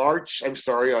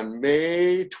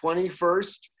May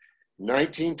 21st,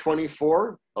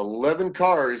 1924, 11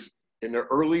 cars in the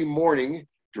early morning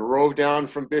drove down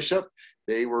from Bishop.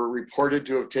 They were reported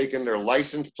to have taken their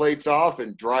license plates off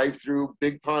and drive through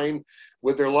Big Pine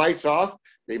with their lights off.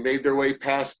 They made their way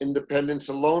past Independence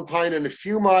and Lone Pine and a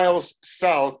few miles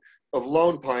south of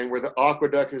Lone Pine, where the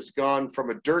aqueduct has gone from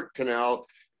a dirt canal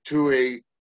to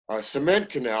a cement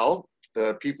canal.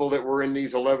 The people that were in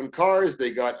these 11 cars,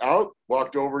 they got out,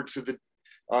 walked over to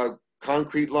the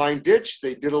concrete line ditch.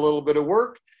 They did a little bit of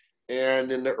work.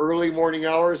 And in the early morning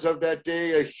hours of that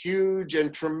day, a huge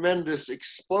and tremendous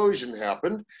explosion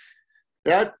happened.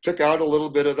 That took out a little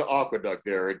bit of the aqueduct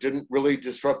there. It didn't really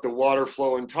disrupt the water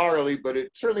flow entirely, but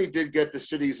it certainly did get the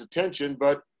city's attention,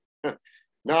 but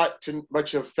not to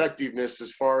much effectiveness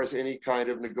as far as any kind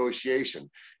of negotiation.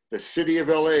 The city of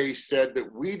LA said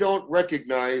that we don't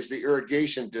recognize the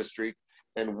irrigation district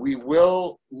and we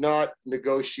will not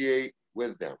negotiate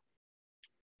with them.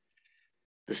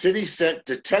 The city sent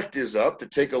detectives up to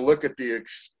take a look at the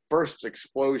first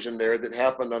explosion there that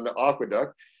happened on the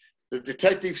aqueduct. The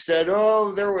detective said,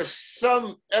 oh, there was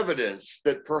some evidence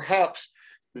that perhaps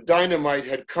the dynamite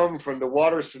had come from the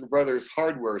Watterson brothers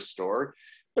hardware store,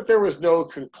 but there was no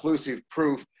conclusive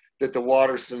proof that the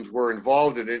Wattersons were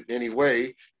involved in it in any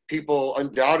way. People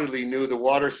undoubtedly knew the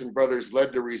Watterson brothers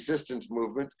led the resistance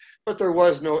movement, but there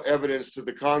was no evidence to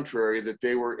the contrary that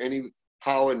they were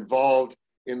anyhow involved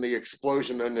in the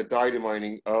explosion and the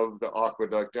dynamiting of the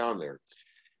aqueduct down there.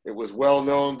 It was well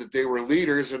known that they were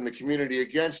leaders in the community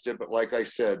against it, but like I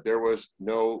said, there was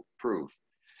no proof.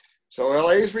 So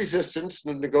LA's resistance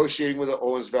in negotiating with the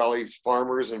Owens Valley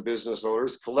farmers and business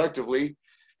owners collectively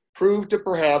proved to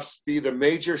perhaps be the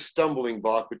major stumbling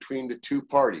block between the two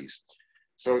parties.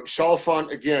 So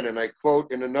Chalfant again, and I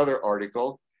quote in another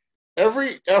article,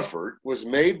 every effort was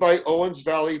made by Owens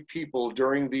Valley people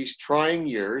during these trying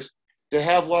years to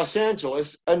have Los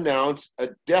Angeles announce a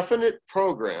definite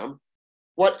program,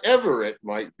 whatever it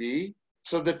might be,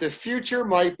 so that the future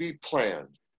might be planned.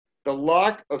 The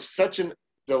lack of such an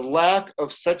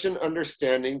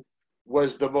understanding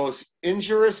was the most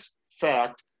injurious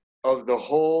fact of the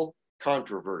whole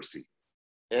controversy.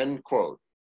 End quote.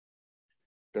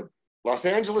 The Los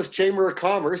Angeles Chamber of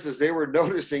Commerce, as they were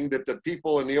noticing that the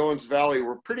people in the Owens Valley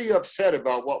were pretty upset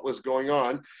about what was going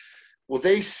on, well,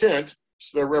 they sent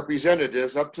their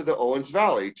representatives up to the Owens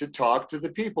Valley to talk to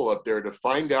the people up there to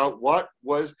find out what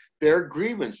was their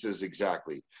grievances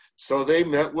exactly. So they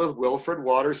met with Wilfred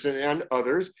Watterson and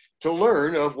others to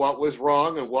learn of what was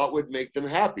wrong and what would make them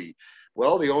happy.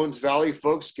 Well, the Owens Valley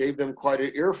folks gave them quite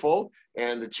an earful,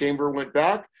 and the chamber went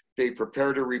back. They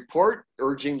prepared a report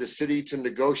urging the city to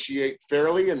negotiate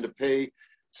fairly and to pay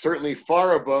certainly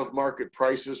far above market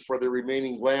prices for the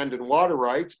remaining land and water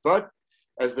rights, but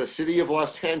as the city of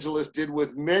Los Angeles did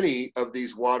with many of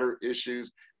these water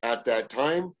issues at that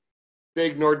time, they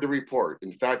ignored the report.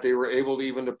 In fact, they were able to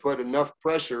even to put enough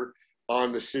pressure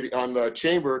on the city, on the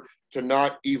chamber, to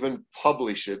not even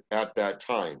publish it at that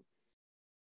time.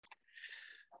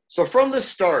 So from the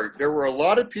start, there were a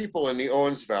lot of people in the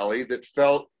Owens Valley that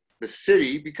felt the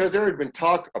city, because there had been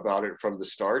talk about it from the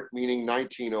start, meaning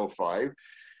 1905,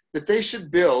 that they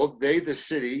should build, the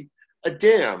city, a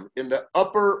dam in the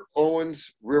upper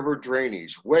Owens River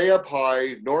drainage, way up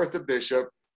high north of Bishop,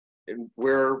 and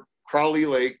where Crowley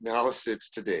Lake now sits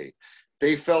today.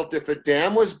 They felt if a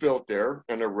dam was built there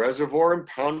and a reservoir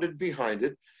impounded behind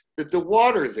it, that the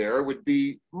water there would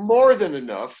be more than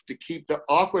enough to keep the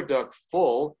aqueduct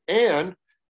full and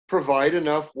provide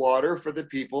enough water for the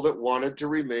people that wanted to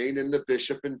remain in the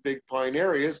Bishop and Big Pine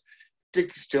areas to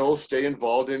still stay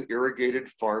involved in irrigated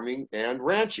farming and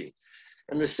ranching.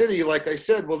 And the city, like I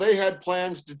said, well, they had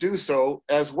plans to do so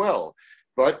as well,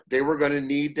 but they were going to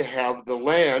need to have the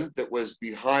land that was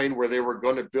behind where they were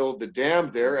going to build the dam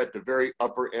there at the very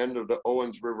upper end of the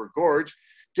Owens River Gorge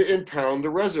to impound the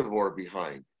reservoir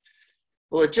behind.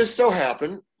 Well, it just so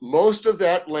happened most of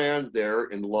that land there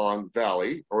in Long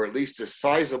Valley, or at least a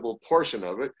sizable portion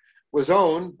of it, was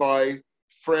owned by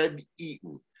Fred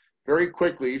Eaton. Very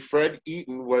quickly, Fred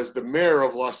Eaton was the mayor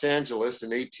of Los Angeles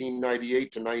in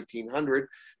 1898 to 1900,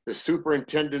 the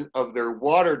superintendent of their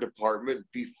water department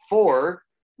before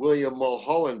William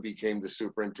Mulholland became the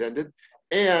superintendent,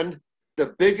 and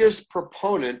the biggest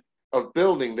proponent of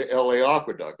building the LA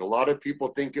Aqueduct. A lot of people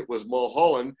think it was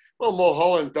Mulholland. Well,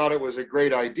 Mulholland thought it was a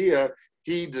great idea.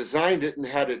 He designed it and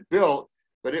had it built,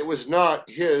 but it was not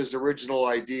his original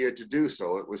idea to do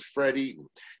so. It was Fred Eaton.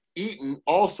 Eaton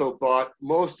also bought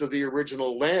most of the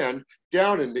original land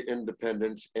down in the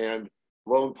Independence and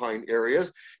Lone Pine areas.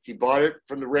 He bought it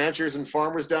from the ranchers and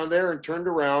farmers down there and turned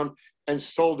around and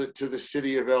sold it to the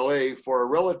city of LA for a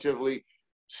relatively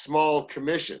small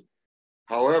commission.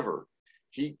 However,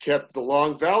 he kept the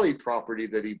Long Valley property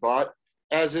that he bought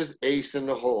as his ace in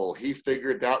the hole. He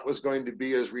figured that was going to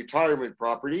be his retirement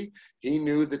property. He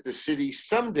knew that the city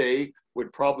someday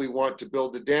would probably want to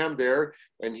build a dam there,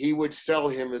 and he would sell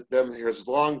them his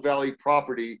Long Valley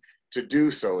property to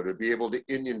do so, to be able to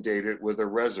inundate it with a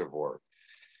reservoir.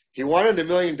 He wanted $1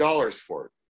 million for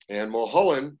it. And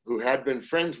Mulholland, who had been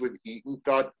friends with Eaton,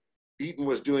 thought Eaton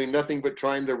was doing nothing but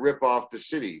trying to rip off the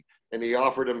city, and he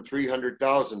offered him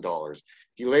 $300,000.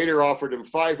 He later offered him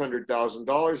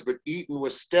 $500,000, but Eaton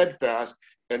was steadfast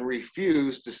and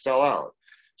refused to sell out.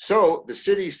 So the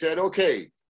city said, okay,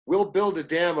 we'll build a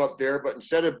dam up there, but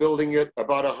instead of building it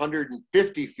about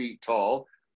 150 feet tall,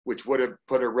 which would have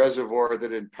put a reservoir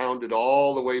that impounded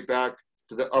all the way back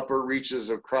to the upper reaches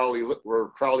of Crowley, where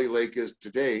Crowley Lake is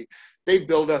today, they'd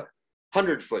build a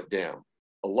 100-foot dam,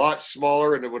 a lot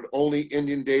smaller, and it would only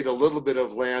inundate a little bit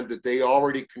of land that they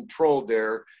already controlled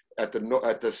there at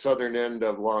the southern end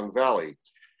of Long Valley.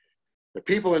 The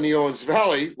people in the Owens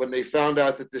Valley, when they found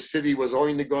out that the city was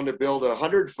only going to build a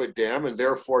 100-foot dam and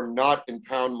therefore not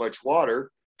impound much water,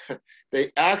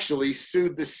 they actually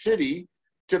sued the city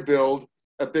to build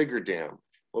a bigger dam.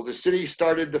 Well, the city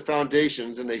started the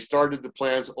foundations and they started the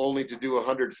plans only to do a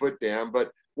 100-foot dam,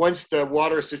 but once the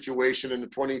water situation in the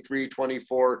 23,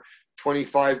 24,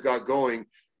 25 got going,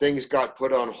 things got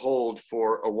put on hold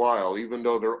for a while, even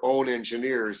though their own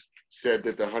engineers said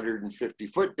that the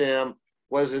 150-foot dam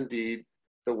was indeed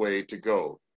the way to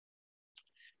go.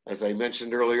 As I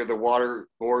mentioned earlier, the water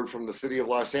board from the city of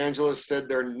Los Angeles said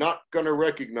they're not going to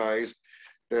recognize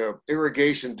the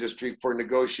irrigation district for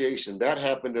negotiation. That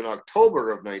happened in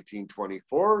October of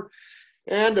 1924.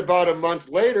 And about a month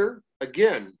later,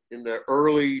 again, in the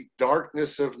early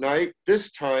darkness of night,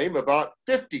 this time about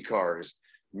 50 cars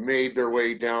made their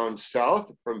way down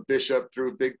south from Bishop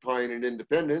through Big Pine and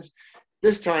Independence.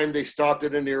 This time they stopped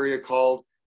at an area called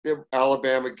the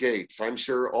Alabama Gates. I'm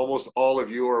sure almost all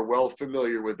of you are well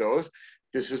familiar with those.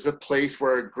 This is a place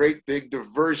where a great big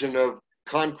diversion of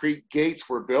concrete gates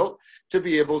were built to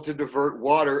be able to divert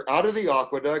water out of the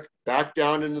aqueduct back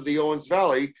down into the Owens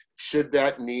Valley should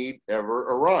that need ever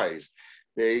arise.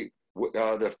 The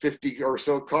 50 or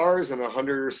so cars and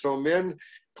 100 or so men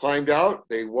climbed out.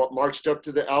 They marched up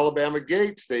to the Alabama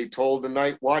Gates. They told the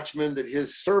night watchman that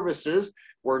his services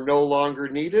were no longer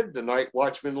needed. The night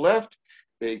watchman left.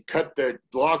 They cut the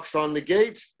locks on the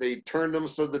gates. They turned them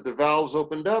so that the valves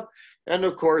opened up. And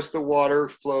of course, the water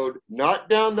flowed not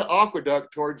down the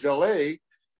aqueduct towards LA,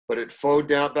 but it flowed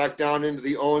back down into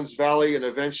the Owens Valley and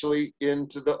eventually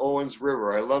into the Owens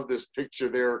River. I love this picture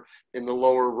there in the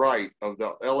lower right of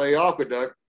the LA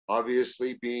aqueduct,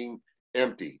 obviously being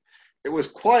empty. It was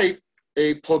quite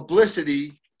a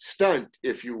publicity stunt,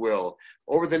 if you will.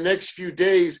 Over the next few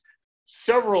days,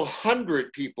 several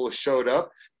hundred people showed up.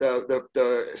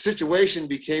 The situation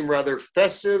became rather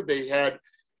festive. They had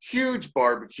huge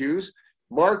barbecues.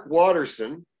 Mark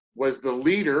Watterson was the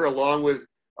leader, along with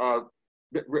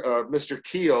Mr.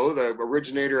 Keogh, the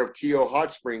originator of Keogh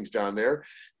Hot Springs down there.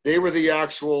 They were the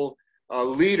actual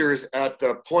leaders at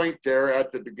the point there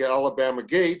at the Alabama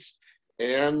gates.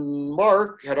 And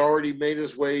Mark had already made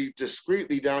his way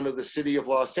discreetly down to the city of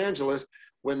Los Angeles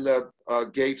when the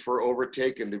gates were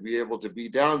overtaken to be able to be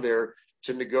down there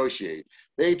to negotiate.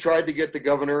 They tried to get the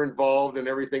governor involved and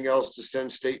everything else to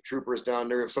send state troopers down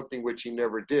there, something which he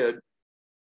never did.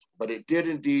 But it did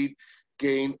indeed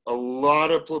gain a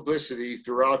lot of publicity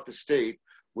throughout the state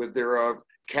with their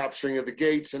capturing of the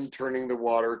gates and turning the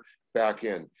water back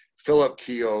in. Philip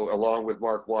Keogh, along with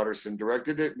Mark Watterson,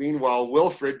 directed it. Meanwhile,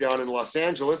 Wilfred down in Los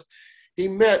Angeles, he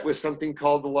met with something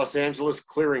called the Los Angeles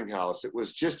Clearinghouse. It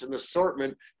was just an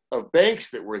assortment of banks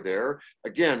that were there.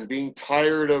 Again, being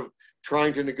tired of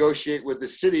trying to negotiate with the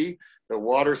city, the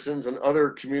Wattersons and other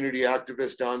community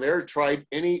activists down there tried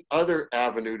any other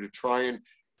avenue to try and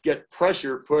get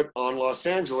pressure put on Los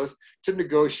Angeles to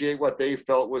negotiate what they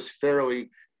felt was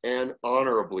fairly and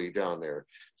honorably down there.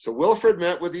 So Wilfred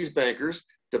met with these bankers.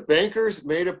 The bankers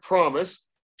made a promise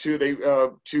to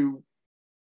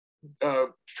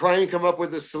try and come up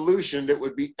with a solution that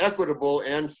would be equitable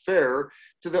and fair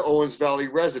to the Owens Valley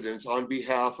residents on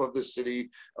behalf of the city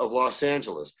of Los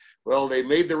Angeles. Well, they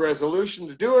made the resolution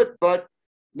to do it, but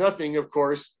nothing, of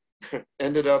course,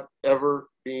 ended up ever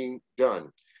being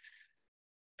done.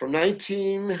 From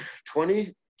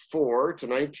 1924 to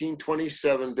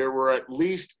 1927, there were at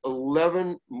least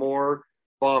 11 more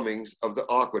bombings of the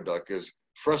aqueduct as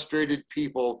frustrated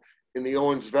people in the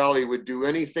Owens Valley would do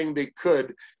anything they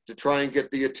could to try and get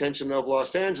the attention of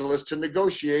Los Angeles to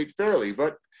negotiate fairly.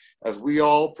 But as we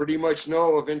all pretty much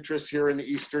know of interest here in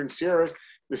the Eastern Sierras,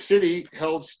 the city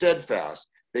held steadfast.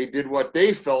 They did what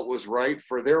they felt was right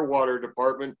for their water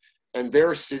department and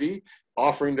their city,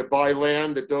 offering to buy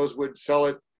land that those would sell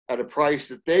it at a price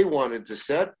that they wanted to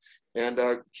set, and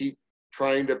keep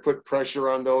trying to put pressure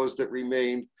on those that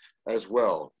remained as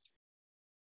well.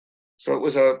 So it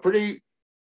was a pretty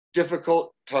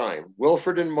difficult time.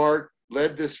 Wilfred and Mark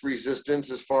led this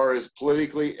resistance as far as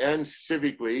politically and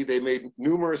civically. They made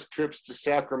numerous trips to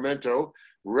Sacramento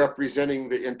representing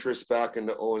the interests back in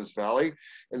the Owens Valley,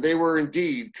 and they were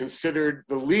indeed considered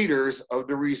the leaders of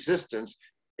the resistance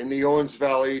in the Owens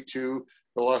Valley to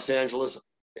the Los Angeles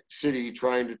city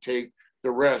trying to take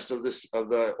the rest of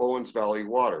the Owens Valley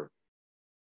water.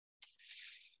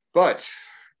 But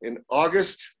in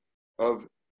August of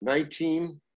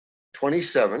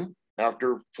 1927,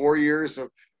 after 4 years of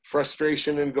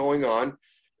frustration and going on,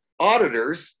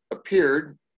 auditors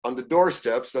appeared on the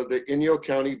doorsteps of the Inyo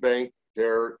County Bank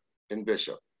there in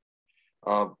Bishop.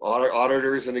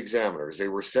 Auditors and examiners. They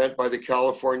were sent by the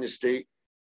California State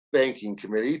Banking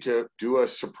Committee to do a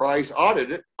surprise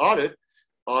audit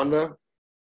on the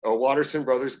Watterson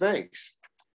Brothers banks.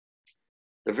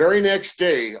 The very next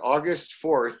day, August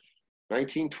 4th,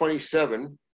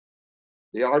 1927,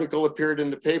 the article appeared in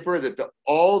the paper that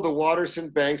all the Watterson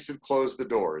banks had closed the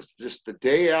doors. Just the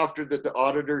day after that the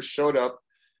auditors showed up,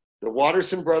 the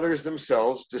Watterson brothers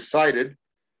themselves decided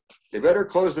they better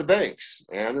close the banks,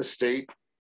 and the state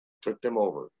took them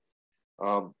over.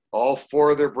 All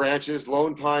four of their branches,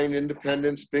 Lone Pine,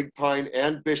 Independence, Big Pine,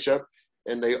 and Bishop,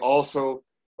 and they also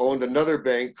owned another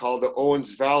bank called the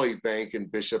Owens Valley Bank in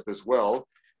Bishop as well.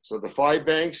 So the 5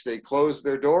 banks, they closed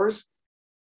their doors,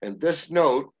 and this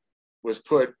note was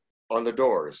put on the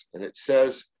doors, and it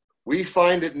says, "We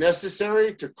find it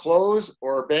necessary to close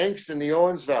our banks in the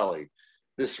Owens Valley.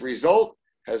 This result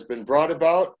has been brought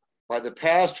about by the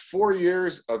past 4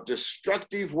 years of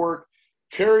destructive work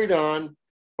carried on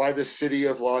by the city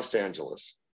of Los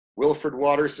Angeles. Wilfred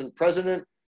Watterson, President,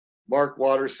 Mark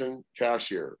Watterson,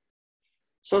 Cashier."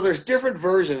 So there's different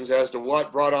versions as to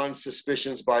what brought on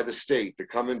suspicions by the state to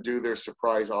come and do their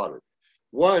surprise audit.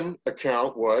 One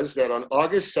account was that on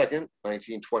August 2nd,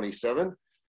 1927,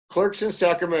 clerks in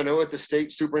Sacramento at the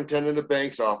state superintendent of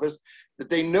bank's office, that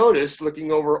they noticed,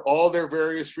 looking over all their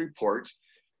various reports,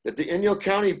 that the Inyo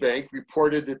County Bank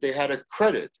reported that they had a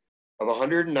credit of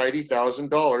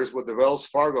 $190,000 with the Wells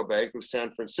Fargo Bank of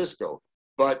San Francisco.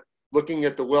 But looking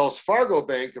at the Wells Fargo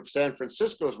Bank of San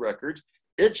Francisco's records,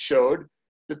 it showed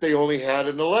that they only had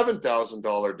an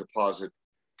 $11,000 deposit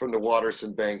from the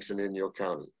Watterson banks in Inyo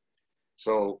County.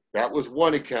 So that was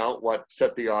one account, what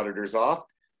set the auditors off.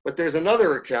 But there's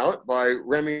another account by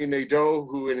Remy Nadeau,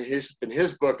 who in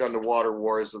his book on the water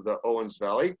wars of the Owens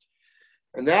Valley,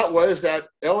 and that was that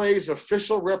LA's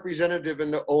official representative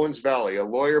in the Owens Valley, a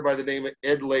lawyer by the name of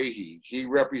Ed Leahy. He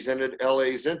represented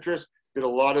LA's interest, did a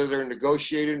lot of their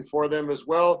negotiating for them as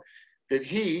well, that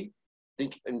he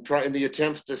in the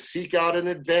attempts to seek out an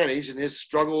advantage in his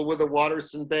struggle with the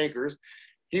Watterson bankers,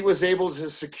 he was able to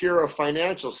secure a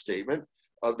financial statement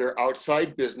of their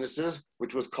outside businesses,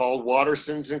 which was called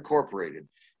Watterson's Incorporated.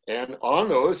 And on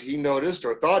those, he noticed,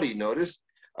 or thought he noticed,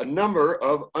 a number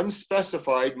of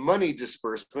unspecified money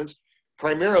disbursements,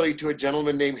 primarily to a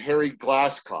gentleman named Harry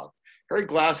Glasscock. Harry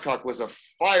Glasscock was a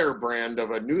firebrand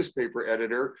of a newspaper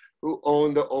editor who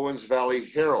owned the Owens Valley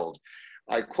Herald.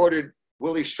 I quoted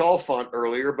Willie Chalfant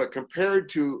earlier, but compared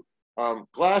to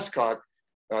Glasscock,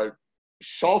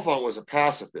 Chalfant was a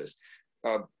pacifist.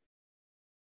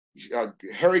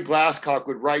 Harry Glasscock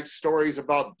would write stories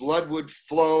about blood would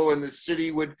flow and the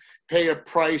city would pay a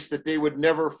price that they would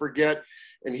never forget.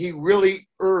 And he really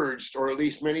urged, or at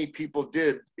least many people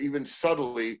did, even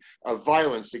subtly,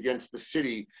 violence against the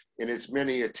city in its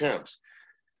many attempts.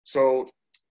 So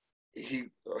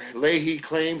Leahy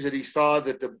claims that he saw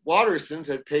that the Wattersons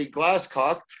had paid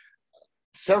Glasscock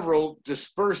several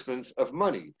disbursements of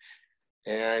money.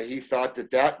 And he thought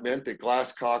that that meant that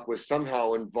Glasscock was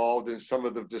somehow involved in some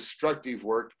of the destructive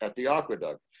work at the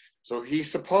aqueduct. So he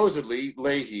supposedly,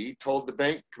 Leahy, told the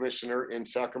bank commissioner in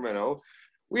Sacramento,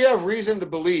 "We have reason to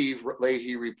believe,"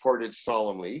 Leahy reported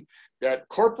solemnly, "that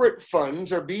corporate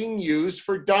funds are being used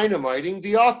for dynamiting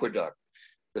the aqueduct."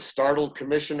 The startled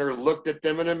commissioner looked at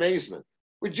them in amazement.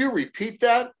 "Would you repeat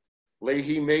that?"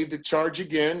 Leahy made the charge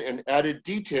again and added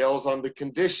details on the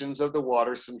conditions of the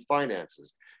Watterson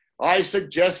finances. "I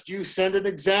suggest you send an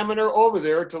examiner over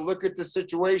there to look at the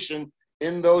situation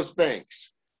in those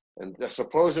banks." And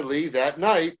supposedly that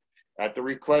night, at the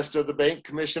request of the bank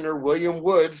commissioner, William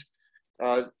Woods,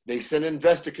 they sent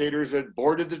investigators that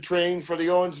boarded the train for the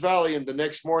Owens Valley, and the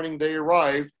next morning they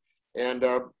arrived, and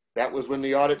that was when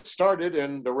the audit started,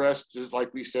 and the rest is,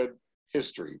 like we said,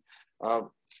 history.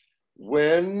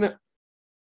 When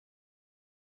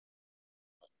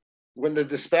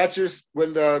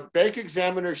the bank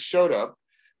examiners showed up,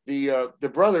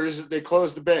 the brothers, they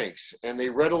closed the banks, and they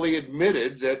readily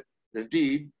admitted that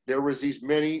indeed there was these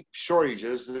many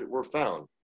shortages that were found.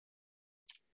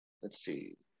 Let's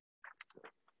see.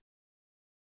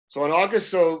 So in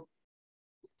August,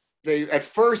 at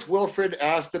first Wilfred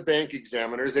asked the bank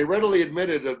examiners, they readily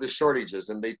admitted of the shortages,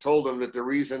 and they told them that the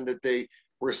reason that they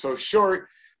were so short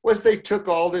was they took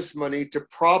all this money to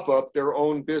prop up their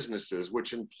own businesses,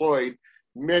 which employed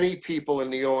many people in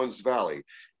the Owens Valley.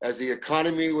 As the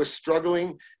economy was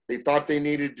struggling, they thought they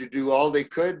needed to do all they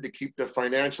could to keep the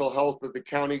financial health of the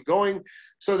county going.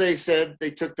 So they said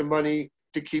they took the money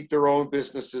to keep their own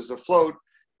businesses afloat,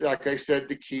 like I said,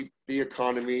 to keep the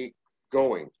economy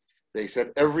going. They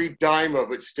said every dime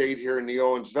of it stayed here in the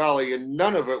Owens Valley, and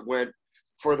none of it went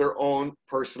for their own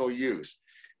personal use.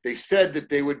 They said that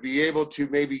they would be able to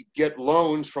maybe get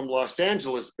loans from Los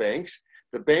Angeles banks.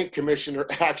 The bank commissioner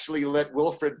actually let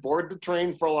Wilfred board the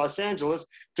train for Los Angeles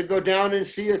to go down and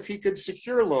see if he could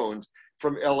secure loans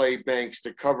from LA banks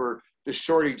to cover the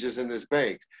shortages in his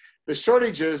bank. The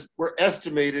shortages were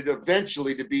estimated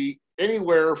eventually to be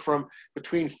anywhere from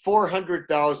between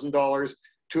 $400,000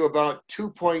 to about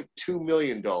 $2.2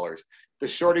 million. The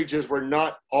shortages were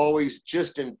not always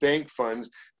just in bank funds.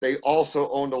 They also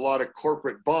owned a lot of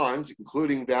corporate bonds,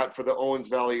 including that for the Owens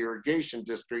Valley Irrigation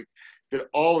District, that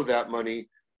all of that money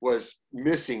was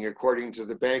missing according to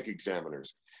the bank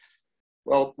examiners.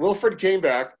 Well, Wilfred came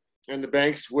back, and the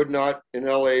banks would not, in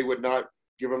LA, would not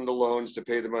give him the loans to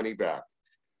pay the money back.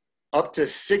 Up to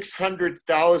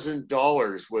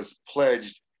 $600,000 was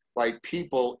pledged by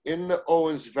people in the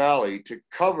Owens Valley to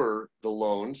cover the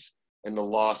loans and the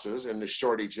losses and the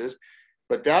shortages,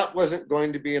 but that wasn't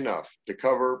going to be enough to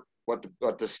cover what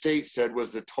the state said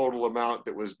was the total amount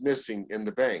that was missing in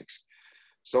the banks.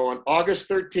 So on August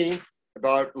 13th,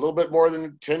 about a little bit more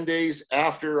than 9 days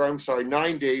after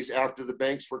the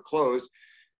banks were closed,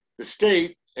 the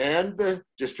state and the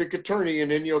district attorney in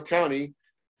Inyo County,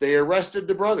 they arrested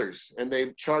the brothers, and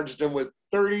they charged them with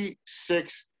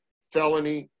 36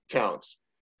 felony counts.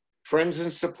 Friends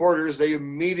and supporters, they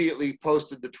immediately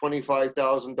posted the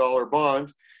 $25,000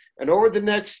 bonds. And over the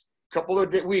next couple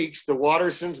of weeks, the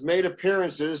Wattersons made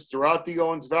appearances throughout the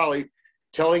Owens Valley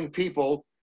telling people,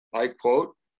 I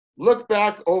quote, "Look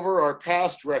back over our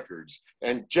past records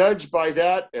and judge by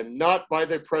that and not by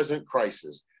the present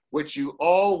crisis, which you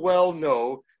all well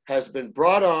know has been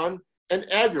brought on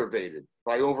and aggravated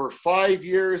by over 5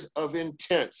 years of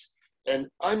intense and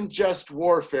unjust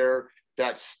warfare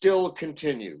that still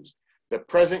continues. The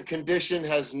present condition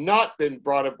has not been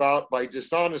brought about by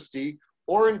dishonesty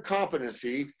or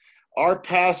incompetency. Our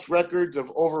past records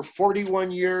of over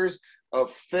 41 years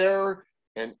of fair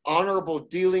and honorable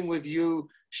dealing with you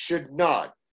should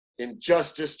not, in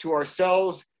justice to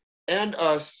ourselves and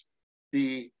us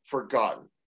be forgotten.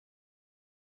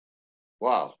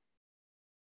 Wow.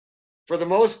 For the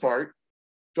most part,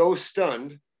 though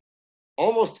stunned,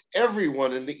 almost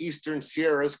everyone in the Eastern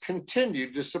Sierras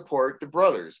continued to support the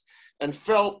brothers and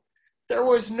felt there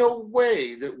was no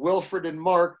way that Wilfred and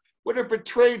Mark would have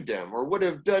betrayed them or would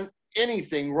have done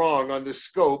anything wrong on the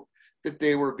scope that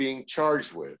they were being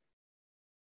charged with.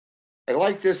 I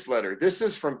like this letter. This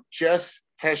is from Jess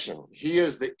Hessian. He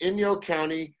is the Inyo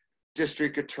County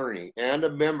District Attorney and a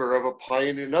member of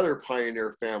another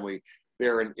pioneer family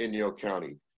there in Inyo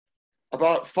County.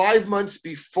 About 5 months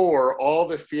before all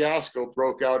the fiasco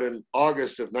broke out in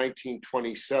August of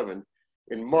 1927,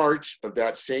 in March of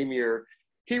that same year,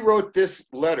 he wrote this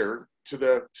letter to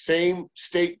the same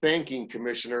state banking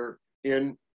commissioner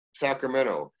in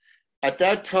Sacramento. At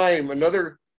that time,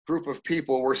 another group of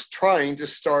people were trying to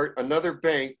start another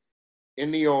bank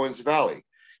in the Owens Valley.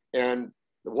 And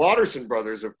the Watterson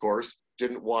brothers, of course,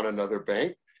 didn't want another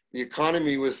bank. The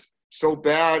economy was so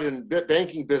bad and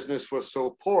banking business was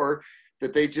so poor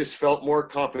that they just felt more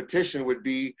competition would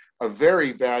be a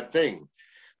very bad thing.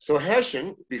 So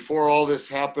Hessian, before all this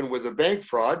happened with the bank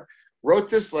fraud, wrote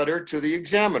this letter to the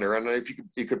Examiner. And if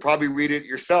you could probably read it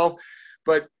yourself,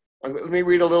 but let me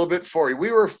read a little bit for you.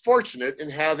 We were fortunate in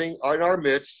having in our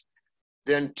midst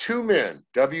then two men,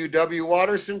 W.W.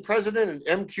 Watterson, president, and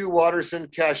M.Q. Watterson,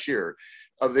 cashier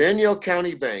of the Inyo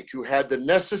County Bank, who had the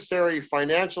necessary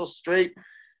financial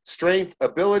strength,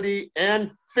 ability,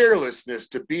 and fearlessness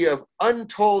to be of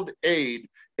untold aid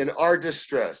in our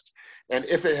distress. And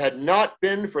if it had not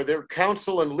been for their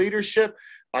counsel and leadership,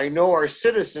 I know our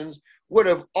citizens would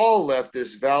have all left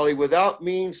this valley without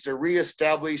means to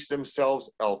reestablish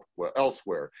themselves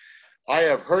elsewhere. I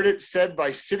have heard it said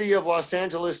by City of Los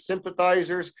Angeles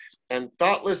sympathizers and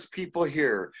thoughtless people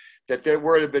here that there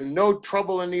would have been no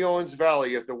trouble in the Owens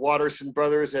Valley if the Watterson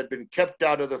brothers had been kept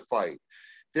out of the fight.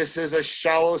 This is a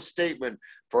shallow statement,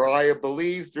 for I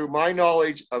believe through my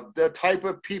knowledge of the type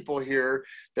of people here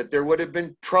that there would have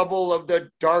been trouble of the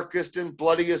darkest and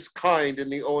bloodiest kind in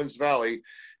the Owens Valley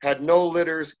had no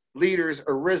leaders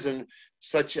arisen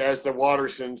such as the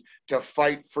Wattersons to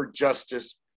fight for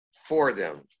justice for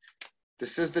them.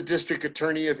 This is the district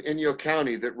attorney of Inyo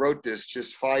County that wrote this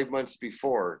just 5 months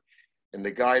before, and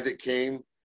the guy that came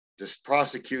to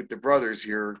prosecute the brothers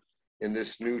here in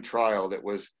this new trial that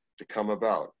was to come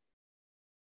about.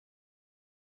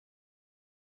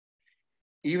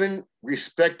 Even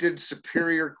respected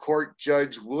Superior Court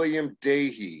Judge William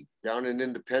Dahey down in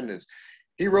Independence,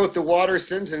 he wrote the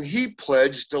Wattersons and he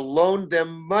pledged to loan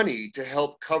them money to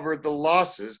help cover the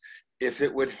losses if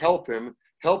it would help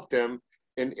them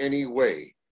in any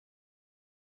way.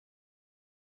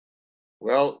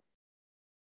 Well,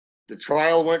 the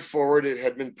trial went forward. It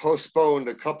had been postponed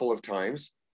a couple of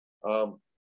times.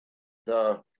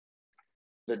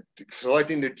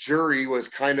 Selecting the jury was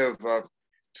kind of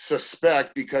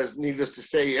suspect because, needless to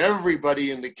say,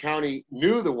 everybody in the county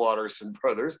knew the Watterson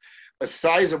brothers. A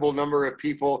sizable number of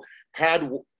people had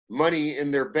money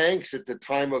in their banks at the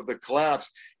time of the collapse.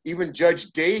 Even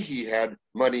Judge Dahey had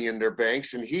money in their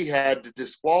banks, and he had to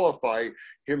disqualify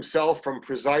himself from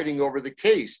presiding over the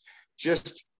case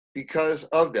just because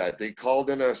of that. They called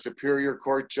in a Superior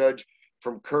Court judge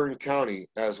from Kern County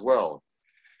as well.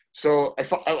 So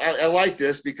I like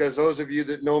this because those of you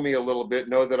that know me a little bit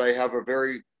know that I have a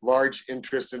very large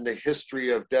interest in the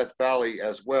history of Death Valley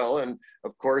as well. And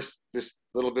of course, this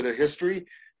little bit of history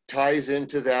ties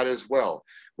into that as well.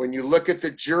 When you look at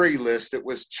the jury list that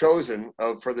was chosen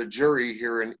for the jury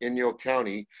here in Inyo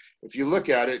County, if you look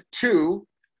at it, 2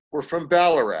 were from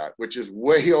Ballarat, which is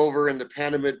way over in the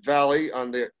Panamint Valley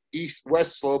on the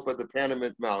west slope of the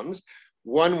Panamint Mountains.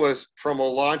 1 was from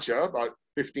Olancha, about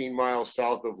 15 miles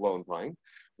south of Lone Pine.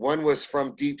 1 was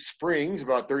from Deep Springs,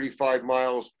 about 35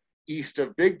 miles east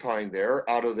of Big Pine there,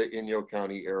 out of the Inyo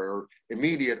County area, or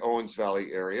immediate Owens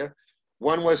Valley area.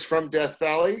 1 was from Death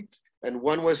Valley, and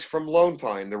 1 was from Lone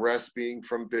Pine, the rest being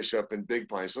from Bishop and Big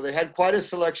Pine. So they had quite a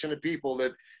selection of people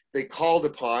that they called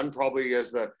upon, probably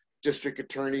as the district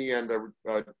attorney and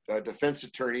the defense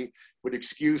attorney would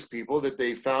excuse people that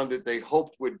they found that they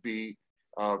hoped would be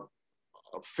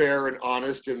fair and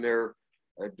honest in their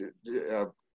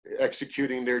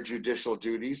executing their judicial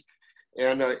duties.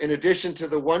 And in addition to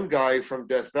the 1 guy from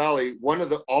Death Valley, one of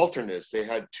the alternates, they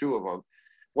had 2 of them,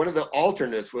 one of the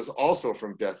alternates was also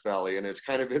from Death Valley. And it's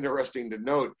kind of interesting to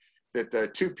note that the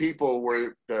 2 people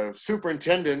were the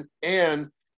superintendent and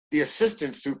the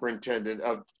assistant superintendent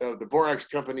of the Borax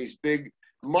Company's big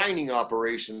mining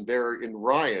operation there in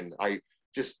Ryan. I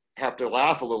just have to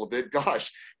laugh a little bit.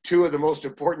 Gosh, 2 of the most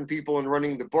important people in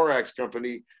running the Borax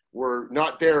Company were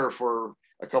not there for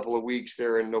a couple of weeks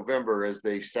there in November as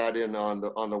they sat in on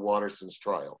the Watterson's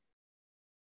trial.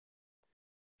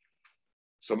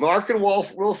 So Mark and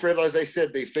Wilfred, as I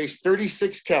said, they faced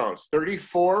 36 counts,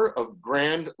 34 of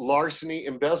grand larceny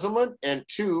embezzlement and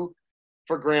 2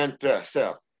 for grand theft.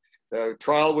 The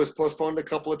trial was postponed a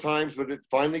couple of times, but it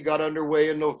finally got underway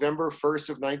in November 1st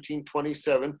of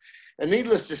 1927. And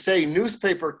needless to say,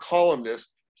 newspaper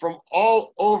columnists from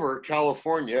all over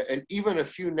California and even a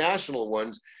few national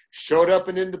ones showed up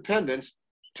in Independence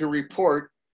to report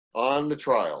on the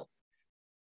trial.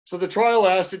 So the trial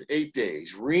lasted 8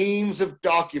 days. Reams of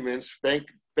documents, bank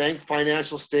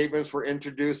financial statements were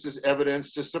introduced as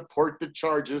evidence to support the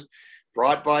charges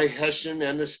brought by Hessian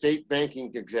and the state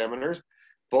banking examiners.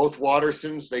 Both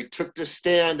Wattersons, they took the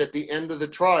stand at the end of the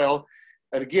trial.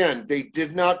 And again, they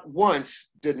did not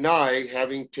once deny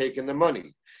having taken the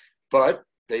money, but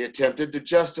they attempted to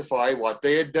justify what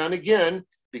they had done again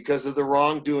because of the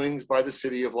wrongdoings by the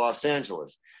city of Los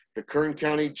Angeles. The Kern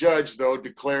County judge, though,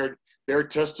 declared their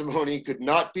testimony could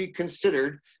not be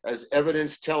considered as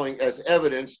evidence telling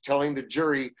the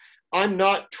jury, I'm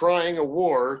not trying a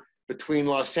war between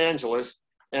Los Angeles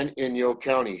and Inyo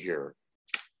County here.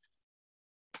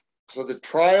 So the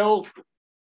trial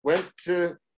went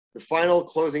to the final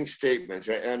closing statements,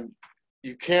 and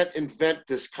you can't invent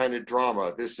this kind of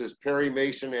drama. This is Perry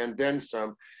Mason and then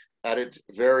some at its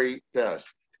very best.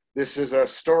 This is a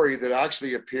story that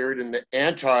actually appeared in the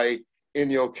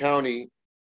anti-Inyo County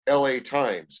LA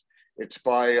Times. It's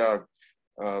by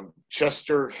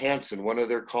Chester Hansen, one of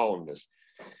their columnists.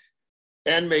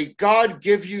 And may God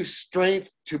give you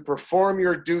strength to perform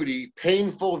your duty,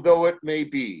 painful though it may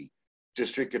be,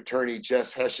 District Attorney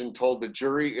Jess Hessian told the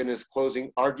jury in his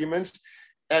closing arguments,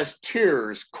 as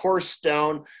tears coursed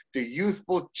down the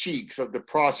youthful cheeks of the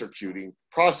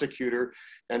prosecutor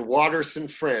and Watterson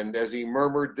friend as he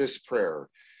murmured this prayer.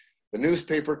 The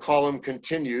newspaper column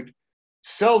continued,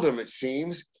 seldom, it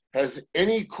seems, has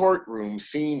any courtroom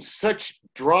seen such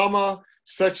drama,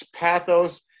 such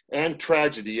pathos, and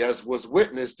tragedy as was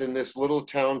witnessed in this little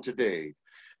town today.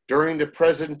 During the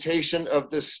presentation of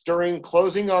the stirring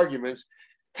closing arguments,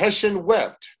 Hessian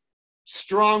wept.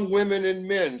 Strong women and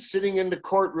men sitting in the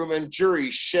courtroom and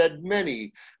jury shed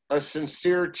many a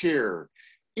sincere tear.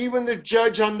 Even the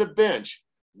judge on the bench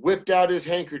whipped out his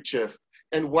handkerchief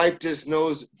and wiped his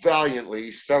nose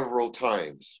valiantly several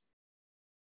times.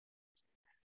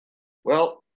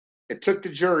 Well, it took the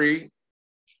jury,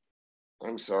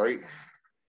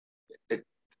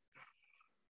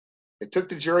 it took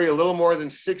the jury a little more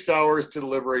than 6 hours to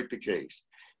deliberate the case.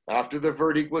 After the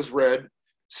verdict was read,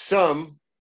 some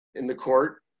in the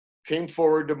court came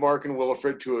forward to Mark and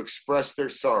Wilfred to express their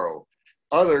sorrow.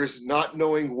 Others, not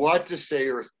knowing what to say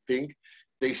or think,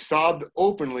 they sobbed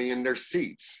openly in their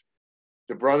seats.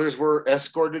 The brothers were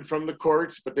escorted from the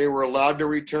courts, but they were allowed to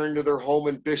return to their home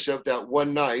in Bishop that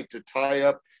one night to tie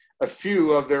up a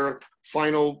few of their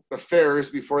final affairs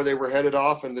before they were headed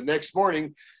off. And the next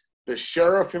morning, the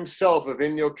sheriff himself of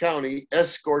Inyo County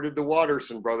escorted the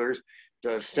Watterson brothers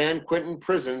to San Quentin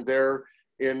Prison there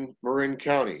in Marin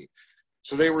County.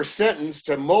 So they were sentenced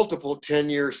to multiple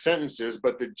 10-year sentences,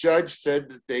 but the judge said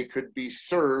that they could be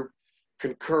served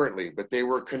concurrently, but they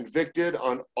were convicted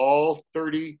on all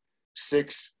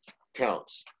 36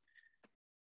 counts.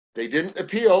 They didn't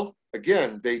appeal.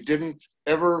 Again, they didn't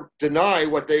ever deny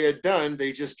what they had done.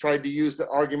 They just tried to use the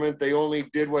argument they only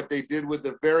did what they did with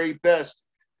the very best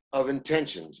of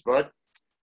intentions. But,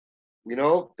 you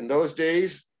know, in those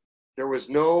days, there was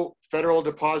no federal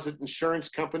deposit insurance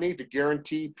company to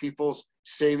guarantee people's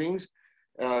savings.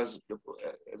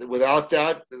 Without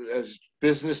that, as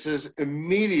businesses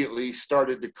immediately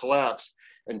started to collapse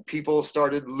and people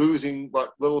started losing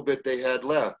what little bit they had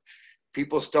left.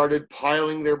 People started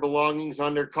piling their belongings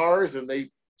on their cars and they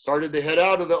started to head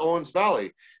out of the Owens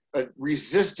Valley. A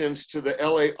resistance to the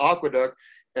LA Aqueduct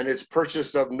and its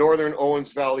purchase of northern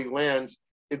Owens Valley lands,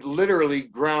 it literally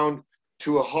ground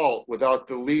to a halt without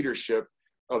the leadership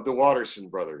of the Watterson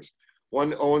brothers.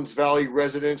 One Owens Valley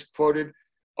resident quoted,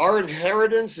 "Our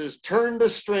inheritance is turned to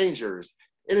strangers.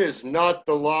 It is not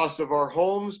the loss of our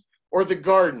homes or the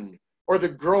garden or the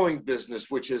growing business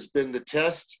which has been the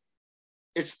test.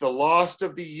 It's the loss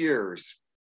of the years,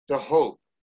 the hope,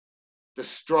 the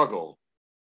struggle,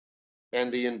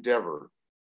 and the endeavor."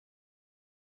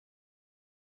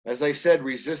 As I said,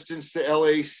 resistance to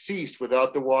LA ceased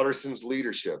without the Wattersons'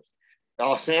 leadership.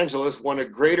 Los Angeles won a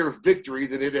greater victory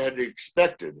than it had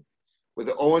expected. With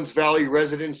the Owens Valley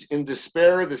residents in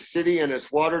despair, the city and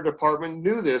its water department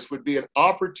knew this would be an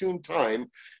opportune time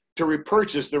to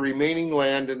repurchase the remaining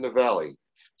land in the valley.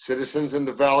 Citizens in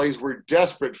the valleys were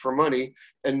desperate for money,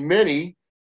 and many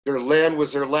Their land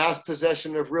was their last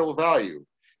possession of real value.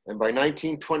 And by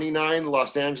 1929,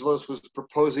 Los Angeles was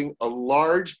proposing a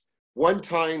large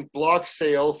one-time block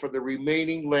sale for the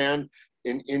remaining land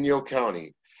in Inyo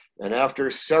County. And after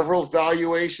several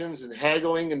valuations and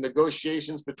haggling and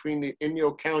negotiations between the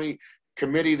Inyo County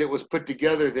committee that was put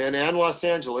together then and Los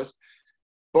Angeles,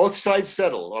 both sides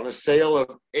settled on a sale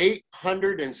of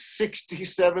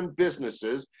 867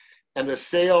 businesses and a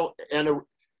sale and of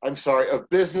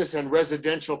business and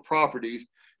residential properties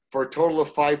for a total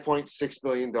of $5.6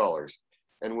 million.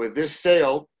 And with this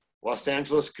sale, Los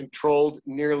Angeles controlled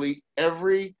nearly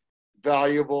every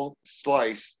valuable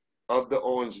slice of the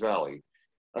Owens Valley.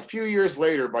 A few years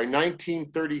later, by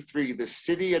 1933, the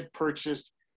city had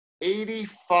purchased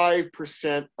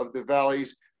 85% of the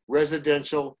valley's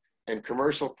residential and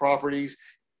commercial properties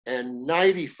and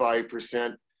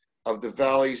 95% of the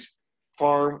valley's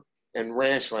farm and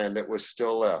ranch land that was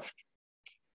still left.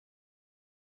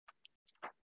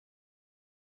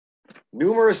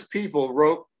 Numerous people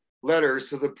wrote letters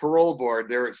to the parole board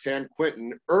there at San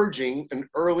Quentin urging an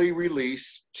early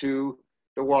release to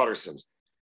the Wattersons.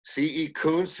 C.E.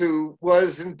 Kuntz, who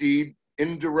was indeed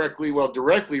directly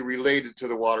related to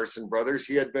the Watterson brothers.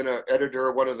 He had been an editor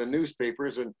of one of the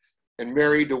newspapers and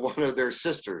married to one of their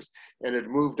sisters and had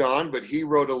moved on, but he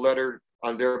wrote a letter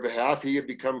on their behalf. He had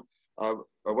become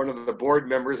one of the board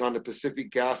members on the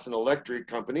Pacific Gas and Electric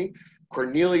Company.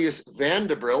 Cornelius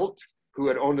Vanderbilt, who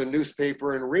had owned a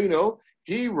newspaper in Reno,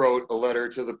 he wrote a letter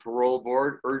to the parole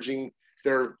board urging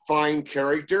their fine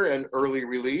character and early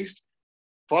release.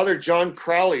 Father John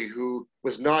Crowley, who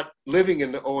was not living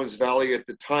in the Owens Valley at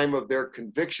the time of their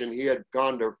conviction, he had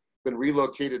been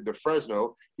relocated to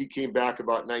Fresno. He came back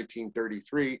about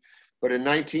 1933. But in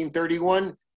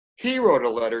 1931, he wrote a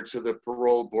letter to the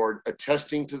parole board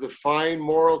attesting to the fine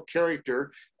moral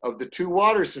character of the two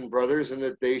Watterson brothers and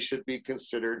that they should be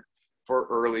considered for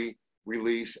early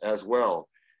release as well.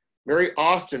 Mary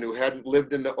Austin, who hadn't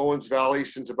lived in the Owens Valley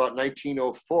since about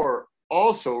 1904,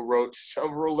 also wrote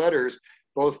several letters,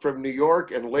 both from New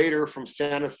York and later from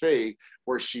Santa Fe,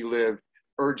 where she lived,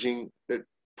 urging that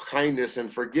kindness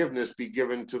and forgiveness be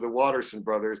given to the Watterson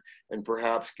brothers and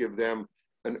perhaps give them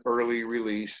an early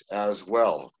release as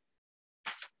well.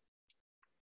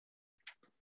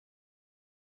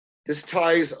 This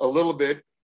ties a little bit,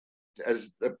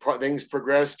 as things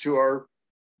progress, to our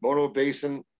Mono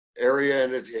Basin area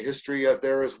and its history up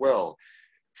there as well.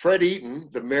 Fred Eaton,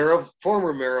 the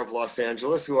former mayor of Los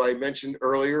Angeles, who I mentioned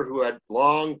earlier, who had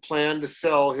long planned to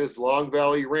sell his Long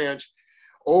Valley Ranch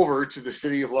over to the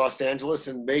city of Los Angeles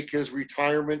and make his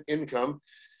retirement income,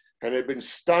 and had been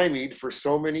stymied for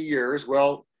so many years.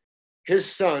 Well,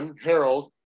 his son,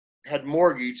 Harold, had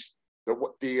mortgaged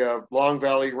the Long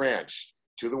Valley Ranch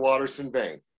to the Watterson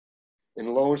Bank in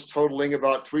loans totaling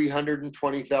about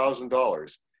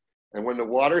 $320,000. And when the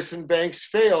Watterson banks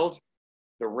failed,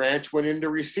 the ranch went into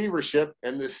receivership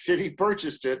and the city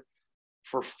purchased it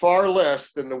for far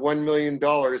less than the $1 million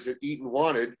that Eaton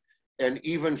wanted, and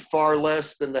even far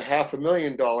less than the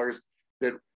 $500,000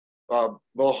 that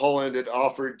Mulholland had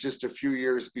offered just a few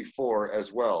years before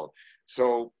as well.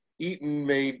 So Eaton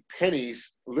made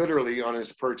pennies literally on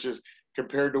his purchase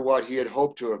compared to what he had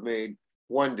hoped to have made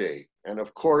one day. And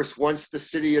of course, once the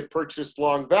city had purchased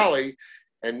Long Valley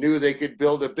and knew they could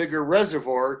build a bigger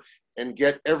reservoir and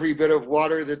get every bit of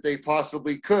water that they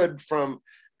possibly could from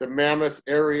the Mammoth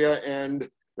area and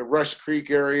the Rush Creek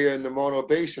area and the Mono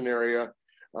Basin area,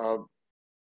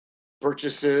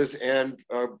 purchases and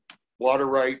water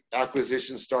right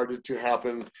acquisitions started to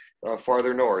happen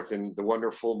farther north in the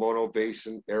wonderful Mono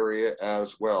Basin area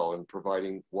as well, and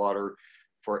providing water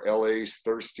for LA's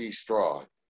thirsty straw.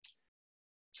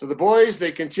 So the boys,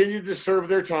 they continued to serve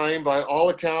their time. By all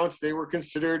accounts, they were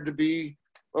considered to be,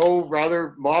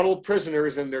 rather model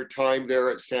prisoners in their time there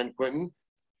at San Quentin.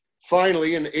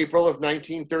 Finally, in April of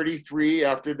 1933,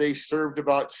 after they served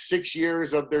about 6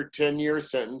 years of their 10-year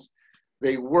sentence,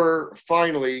 they were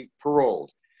finally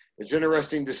paroled. It's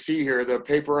interesting to see here, the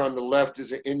paper on the left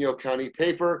is an Inyo County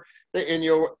paper.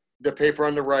 The paper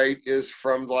on the right is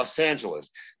from Los Angeles.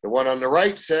 The one on the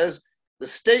right says, "The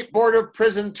State Board of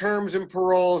Prison Terms and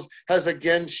Paroles has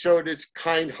again showed its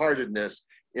kind-heartedness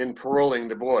in paroling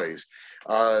the boys."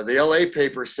 The LA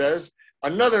paper says,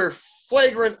 "Another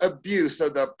flagrant abuse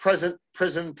of the present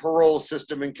prison parole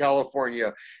system in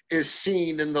California is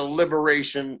seen in the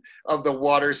liberation of the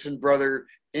Watterson brother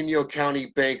Inyo County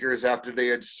bankers after they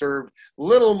had served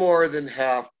little more than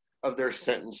half of their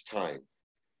sentence time."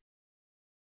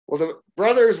 Well, the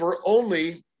brothers were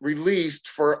only released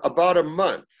for about a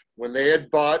month when they had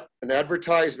bought an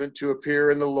advertisement to appear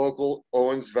in the local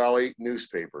Owens Valley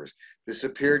newspapers. This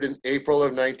appeared in April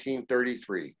of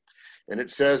 1933. And it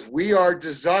says, "We are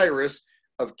desirous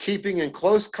of keeping in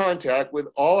close contact with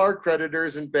all our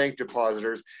creditors and bank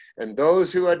depositors and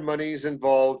those who had monies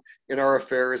involved in our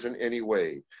affairs in any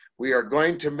way. We are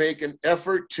going to make an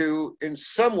effort to, in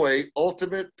some way,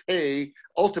 ultimately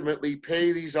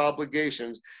pay these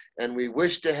obligations, and we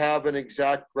wish to have an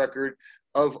exact record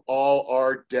of all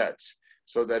our debts,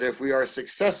 so that if we are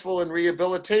successful in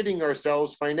rehabilitating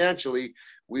ourselves financially,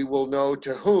 we will know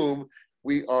to whom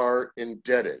we are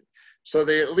indebted." So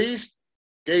they at least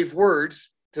gave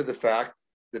words to the fact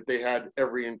that they had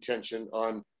every intention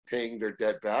on paying their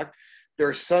debt back.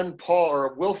 Their son Paul,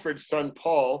 or Wilfred's son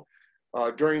Paul,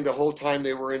 during the whole time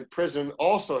they were in prison,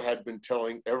 also had been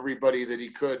telling everybody that he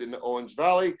could in the Owens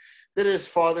Valley that his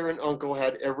father and uncle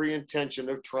had every intention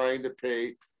of trying to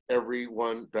pay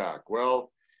everyone back.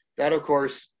 Well, that of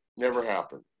course never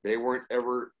happened. They weren't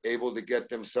ever able to get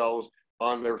themselves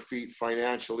on their feet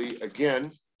financially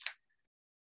again.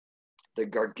 The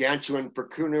gargantuan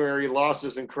pecuniary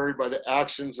losses incurred by the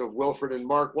actions of Wilfred and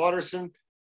Mark Watterson,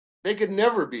 they could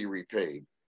never be repaid.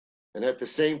 And at the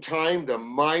same time, the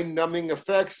mind-numbing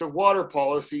effects of water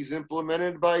policies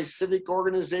implemented by civic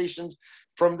organizations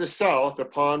from the South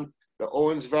upon the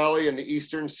Owens Valley and the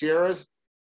Eastern Sierras,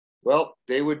 well,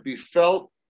 they would be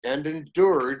felt and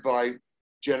endured by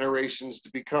generations to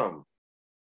become.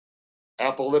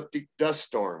 Apocalyptic dust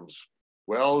storms,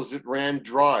 wells that ran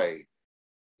dry,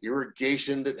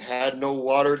 irrigation that had no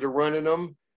water to run in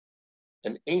them,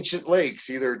 and ancient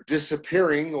lakes either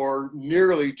disappearing or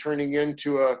nearly turning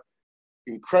into an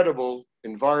incredible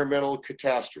environmental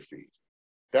catastrophe.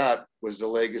 That was the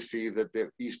legacy that the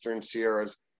Eastern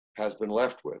Sierras has been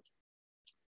left with.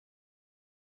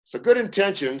 So good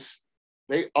intentions,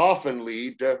 they often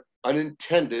lead to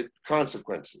unintended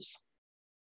consequences.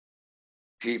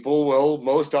 People will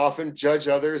most often judge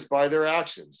others by their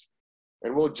actions,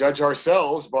 and we'll judge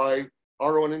ourselves by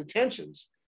our own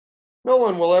intentions. No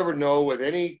one will ever know with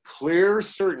any clear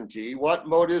certainty what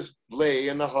motives lay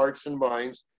in the hearts and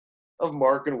minds of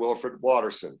Mark and Wilfred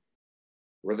Watterson.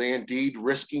 Were they indeed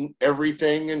risking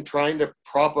everything and trying to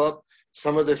prop up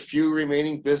some of the few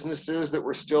remaining businesses that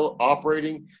were still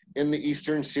operating in the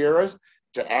Eastern Sierras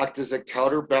to act as a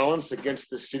counterbalance against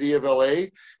the city of LA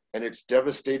and its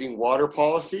devastating water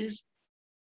policies?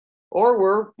 Or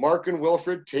were Mark and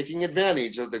Wilfred taking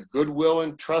advantage of the goodwill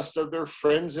and trust of their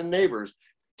friends and neighbors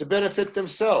to benefit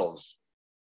themselves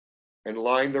and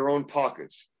line their own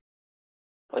pockets?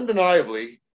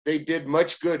 Undeniably, they did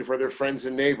much good for their friends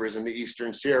and neighbors in the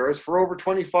Eastern Sierras for over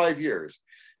 25 years,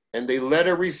 and they led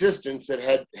a resistance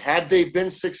that had they been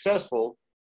successful,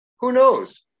 who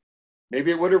knows,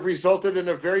 maybe it would have resulted in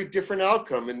a very different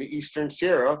outcome in the Eastern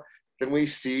Sierra than we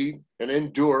see and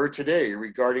endure today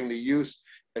regarding the use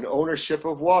and ownership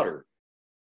of water.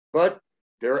 But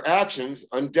their actions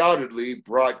undoubtedly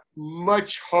brought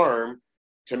much harm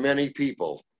to many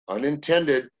people,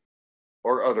 unintended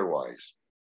or otherwise.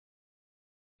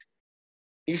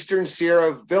 Eastern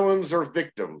Sierra villains or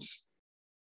victims?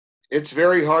 It's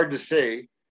very hard to say,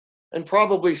 and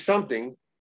probably something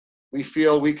we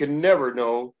feel we can never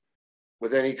know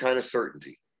with any kind of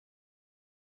certainty.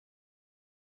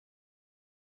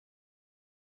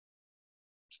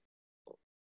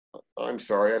 I'm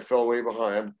sorry, I fell way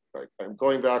behind. I'm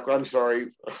going back. I'm sorry.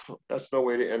 That's no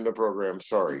way to end the program.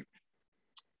 Sorry.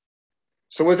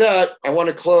 So with that, I want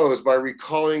to close by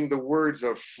recalling the words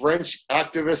of French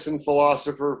activist and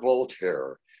philosopher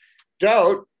Voltaire.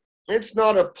 Doubt, it's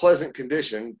not a pleasant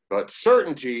condition, but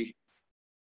certainty,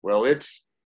 well, it's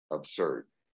absurd.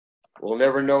 We'll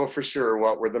never know for sure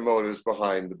what were the motives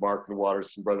behind the Mark and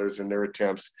Watterson brothers and their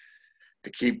attempts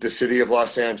to keep the city of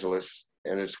Los Angeles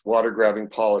and its water-grabbing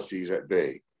policies at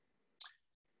bay.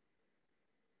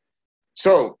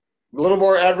 So, a little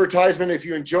more advertisement. If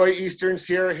you enjoy Eastern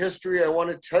Sierra history, I want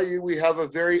to tell you we have a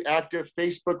very active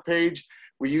Facebook page.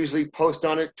 We usually post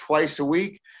on it twice a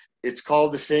week. It's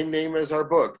called the same name as our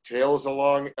book, Tales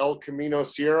Along El Camino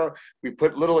Sierra. We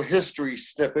put little history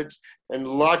snippets and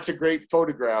lots of great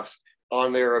photographs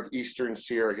on there of Eastern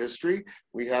Sierra history.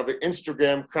 We have an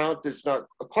Instagram account that's not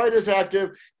quite as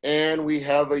active, and we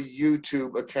have a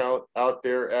YouTube account out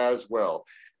there as well.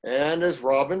 And as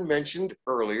Robin mentioned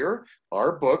earlier,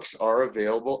 our books are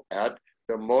available at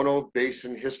the Mono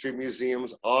Basin History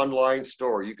Museum's online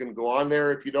store. You can go on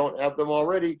there if you don't have them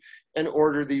already and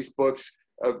order these books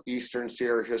of Eastern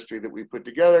Sierra history that we put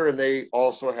together, and they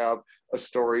also have a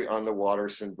story on the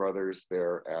Watterson brothers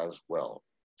there as well.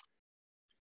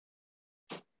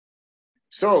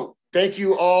 So thank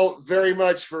you all very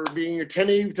much for being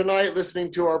attentive tonight,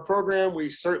 listening to our program. We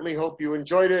certainly hope you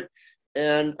enjoyed it.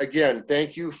 And again,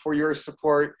 thank you for your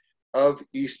support of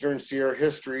Eastern Sierra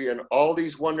history and all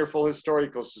these wonderful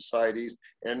historical societies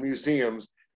and museums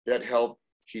that help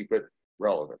keep it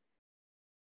relevant.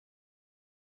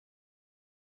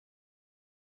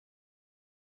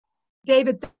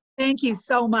 David, thank you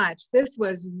so much. This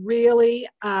was really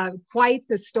quite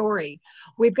the story.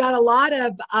 We've got a lot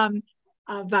of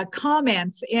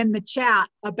comments in the chat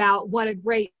about what a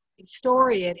great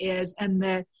story it is and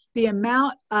the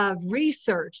amount of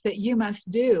research that you must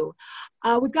do.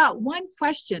 We've got one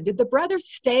question. Did the brothers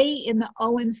stay in the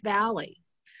Owens Valley?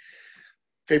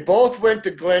 They both went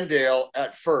to Glendale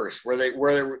at first,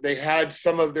 where they had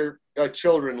some of their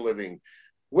children living.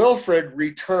 Wilfred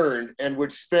returned and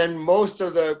would spend most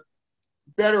of the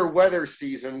better weather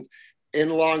season in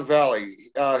Long Valley.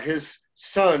 His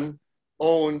son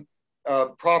owned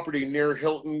property near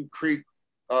Hilton Creek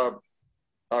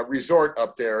resort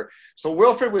up there. So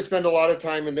Wilfred would spend a lot of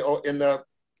time in the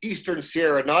Eastern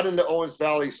Sierra, not in the Owens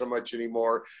Valley so much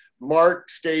anymore. Mark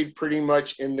stayed pretty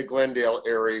much in the Glendale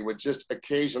area with just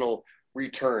occasional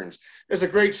returns. There's a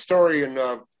great story in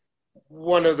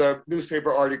one of the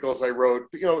newspaper articles I wrote.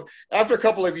 You know, after a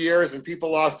couple of years and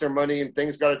people lost their money and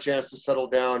things got a chance to settle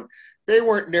down, they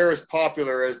weren't near as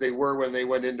popular as they were when they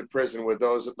went into prison with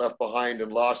those that left behind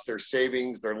and lost their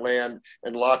savings, their land,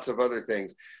 and lots of other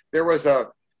things. There was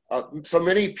so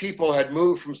many people had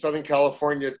moved from Southern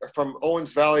California, from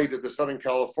Owens Valley to the Southern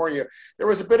California. There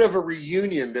was a bit of a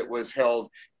reunion that was held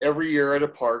every year at a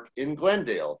park in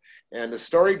Glendale. And the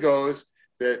story goes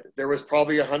that there was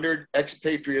probably 100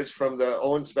 expatriates from the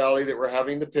Owens Valley that were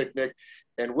having the picnic.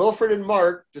 And Wilfred and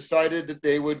Mark decided that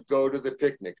they would go to the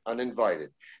picnic uninvited.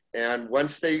 And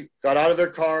once they got out of their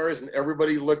cars and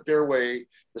everybody looked their way,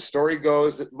 the story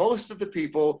goes that most of the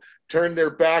people turned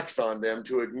their backs on them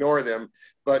to ignore them.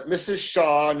 But Mrs.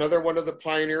 Shaw, another one of the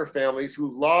pioneer families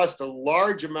who lost a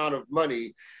large amount of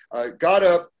money, got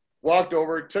up, walked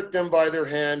over, took them by their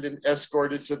hand and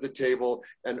escorted to the table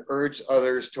and urged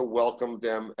others to welcome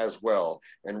them as well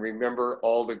and remember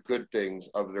all the good things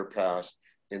of their past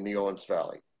in the Owens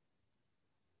Valley.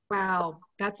 Wow,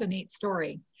 that's a neat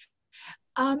story.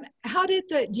 Do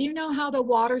you know how the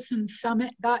Watterson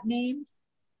Summit got named?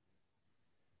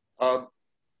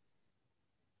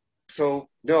 So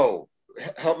no,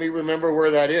 help me remember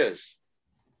where that is.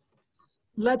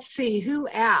 Let's see who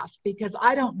asked, because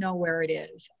I don't know where it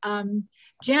is.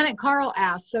 Janet Carl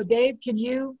asked. So Dave, can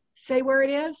you say where it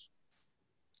is?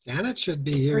 Janet should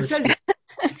be here. Isn't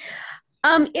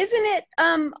it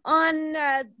on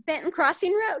Benton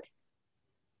Crossing Road?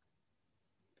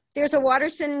 There's a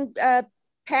Watterson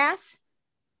Pass.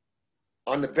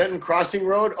 On the Benton Crossing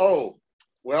Road? Oh,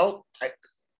 well,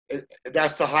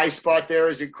 that's the high spot there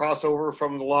as you cross over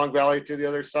from the Long Valley to the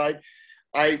other side.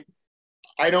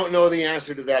 I don't know the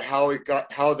answer to that,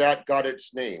 how that got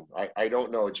its name. I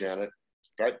don't know, Janet.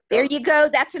 There you go.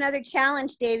 That's another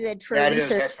challenge, David, for research.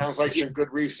 That sounds like some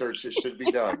good research that should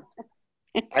be done.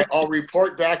 I'll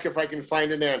report back if I can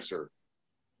find an answer.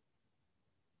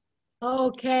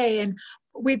 Okay, and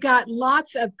we've got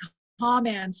lots of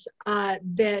comments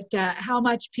that how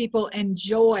much people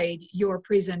enjoyed your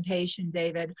presentation,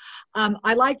 David.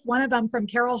 I like one of them from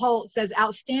Carol Holt. Says,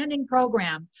 outstanding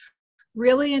program.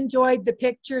 Really enjoyed the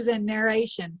pictures and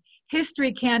narration.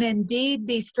 History can indeed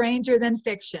be stranger than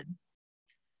fiction.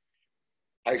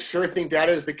 I sure think that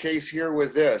is the case here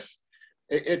with this.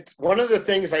 It's one of the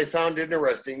things I found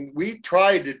interesting. We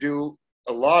tried to do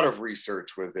a lot of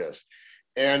research with this,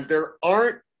 and there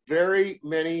aren't very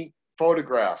many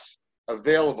photographs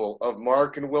available of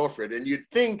Mark and Wilfred. And you'd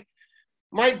think,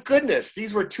 my goodness,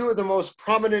 these were two of the most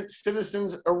prominent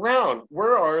citizens around.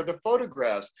 Where are the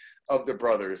photographs of the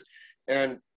brothers?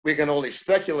 And we can only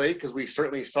speculate because we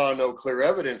certainly saw no clear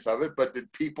evidence of it, but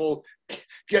did people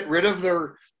get rid of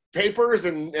their papers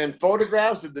and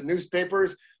photographs? Did the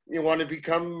newspapers want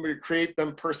to create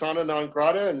them persona non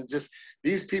grata and just,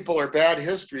 these people are bad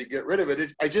history, get rid of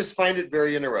it? I just find it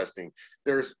very interesting.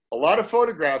 There's a lot of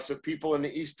photographs of people in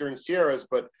the Eastern Sierras,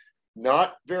 but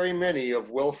not very many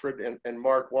of Wilfred and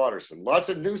Mark Watterson. Lots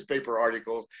of newspaper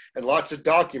articles and lots of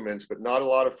documents, but not a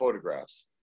lot of photographs.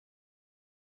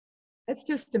 That's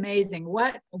just amazing.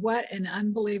 What an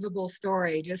unbelievable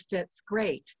story. Just, it's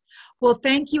great. Well,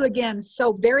 thank you again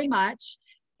so very much.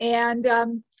 And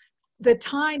the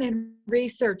time and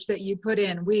research that you put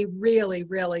in, we really,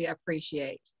 really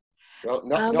appreciate. Well,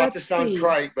 not Let's to sound see.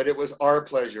 trite, but it was our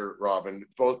pleasure, Robin,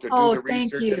 both to do Oh, the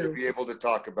thank research and to you. be able to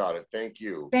talk about it. Thank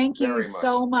you. Thank you very much.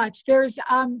 so much. There's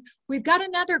we've got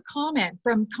another comment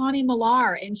from Connie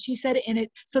Millar, and she said in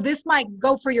it, so this might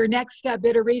go for your next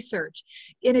bit of research.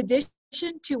 In addition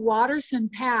to Watterson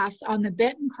Pass on the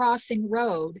Benton Crossing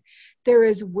Road, there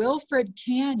is Wilfred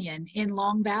Canyon in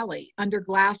Long Valley under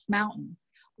Glass Mountain.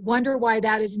 Wonder why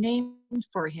that is named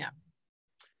for him.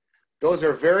 Those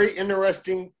are very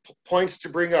interesting points to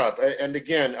bring up. And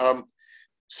again,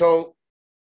 so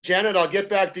Janet, I'll get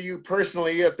back to you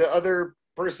personally. If the other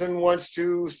person wants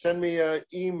to send me an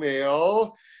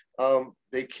email,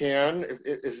 they can.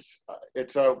 It's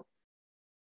El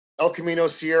Camino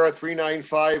Sierra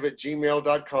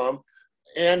 395@gmail.com.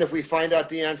 And if we find out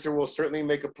the answer, we'll certainly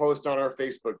make a post on our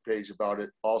Facebook page about it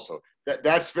also.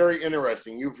 That's very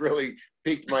interesting. You've really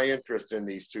piqued my interest in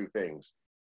these two things.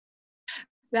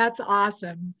 That's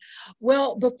awesome.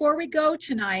 Well, before we go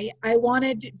tonight, I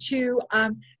wanted to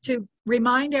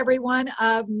remind everyone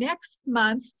of next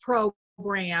month's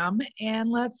program. And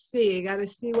let's see, got to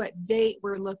see what date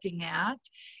we're looking at.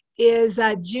 Is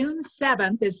June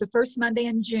 7th is the first Monday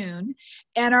in June.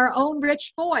 And our own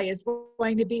Rich Foy is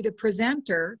going to be the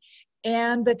presenter.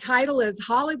 And the title is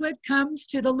Hollywood Comes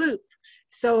to the Loop.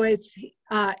 So it's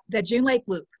the June Lake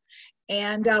Loop.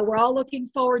 And we're all looking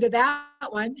forward to that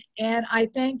one. And I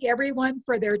thank everyone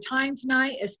for their time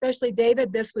tonight, especially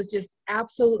David. This was just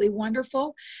absolutely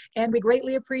wonderful. And we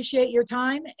greatly appreciate your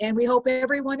time. And we hope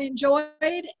everyone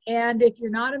enjoyed. And if you're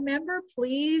not a member,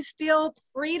 please feel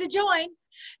free to join.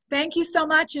 Thank you so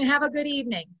much and have a good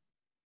evening.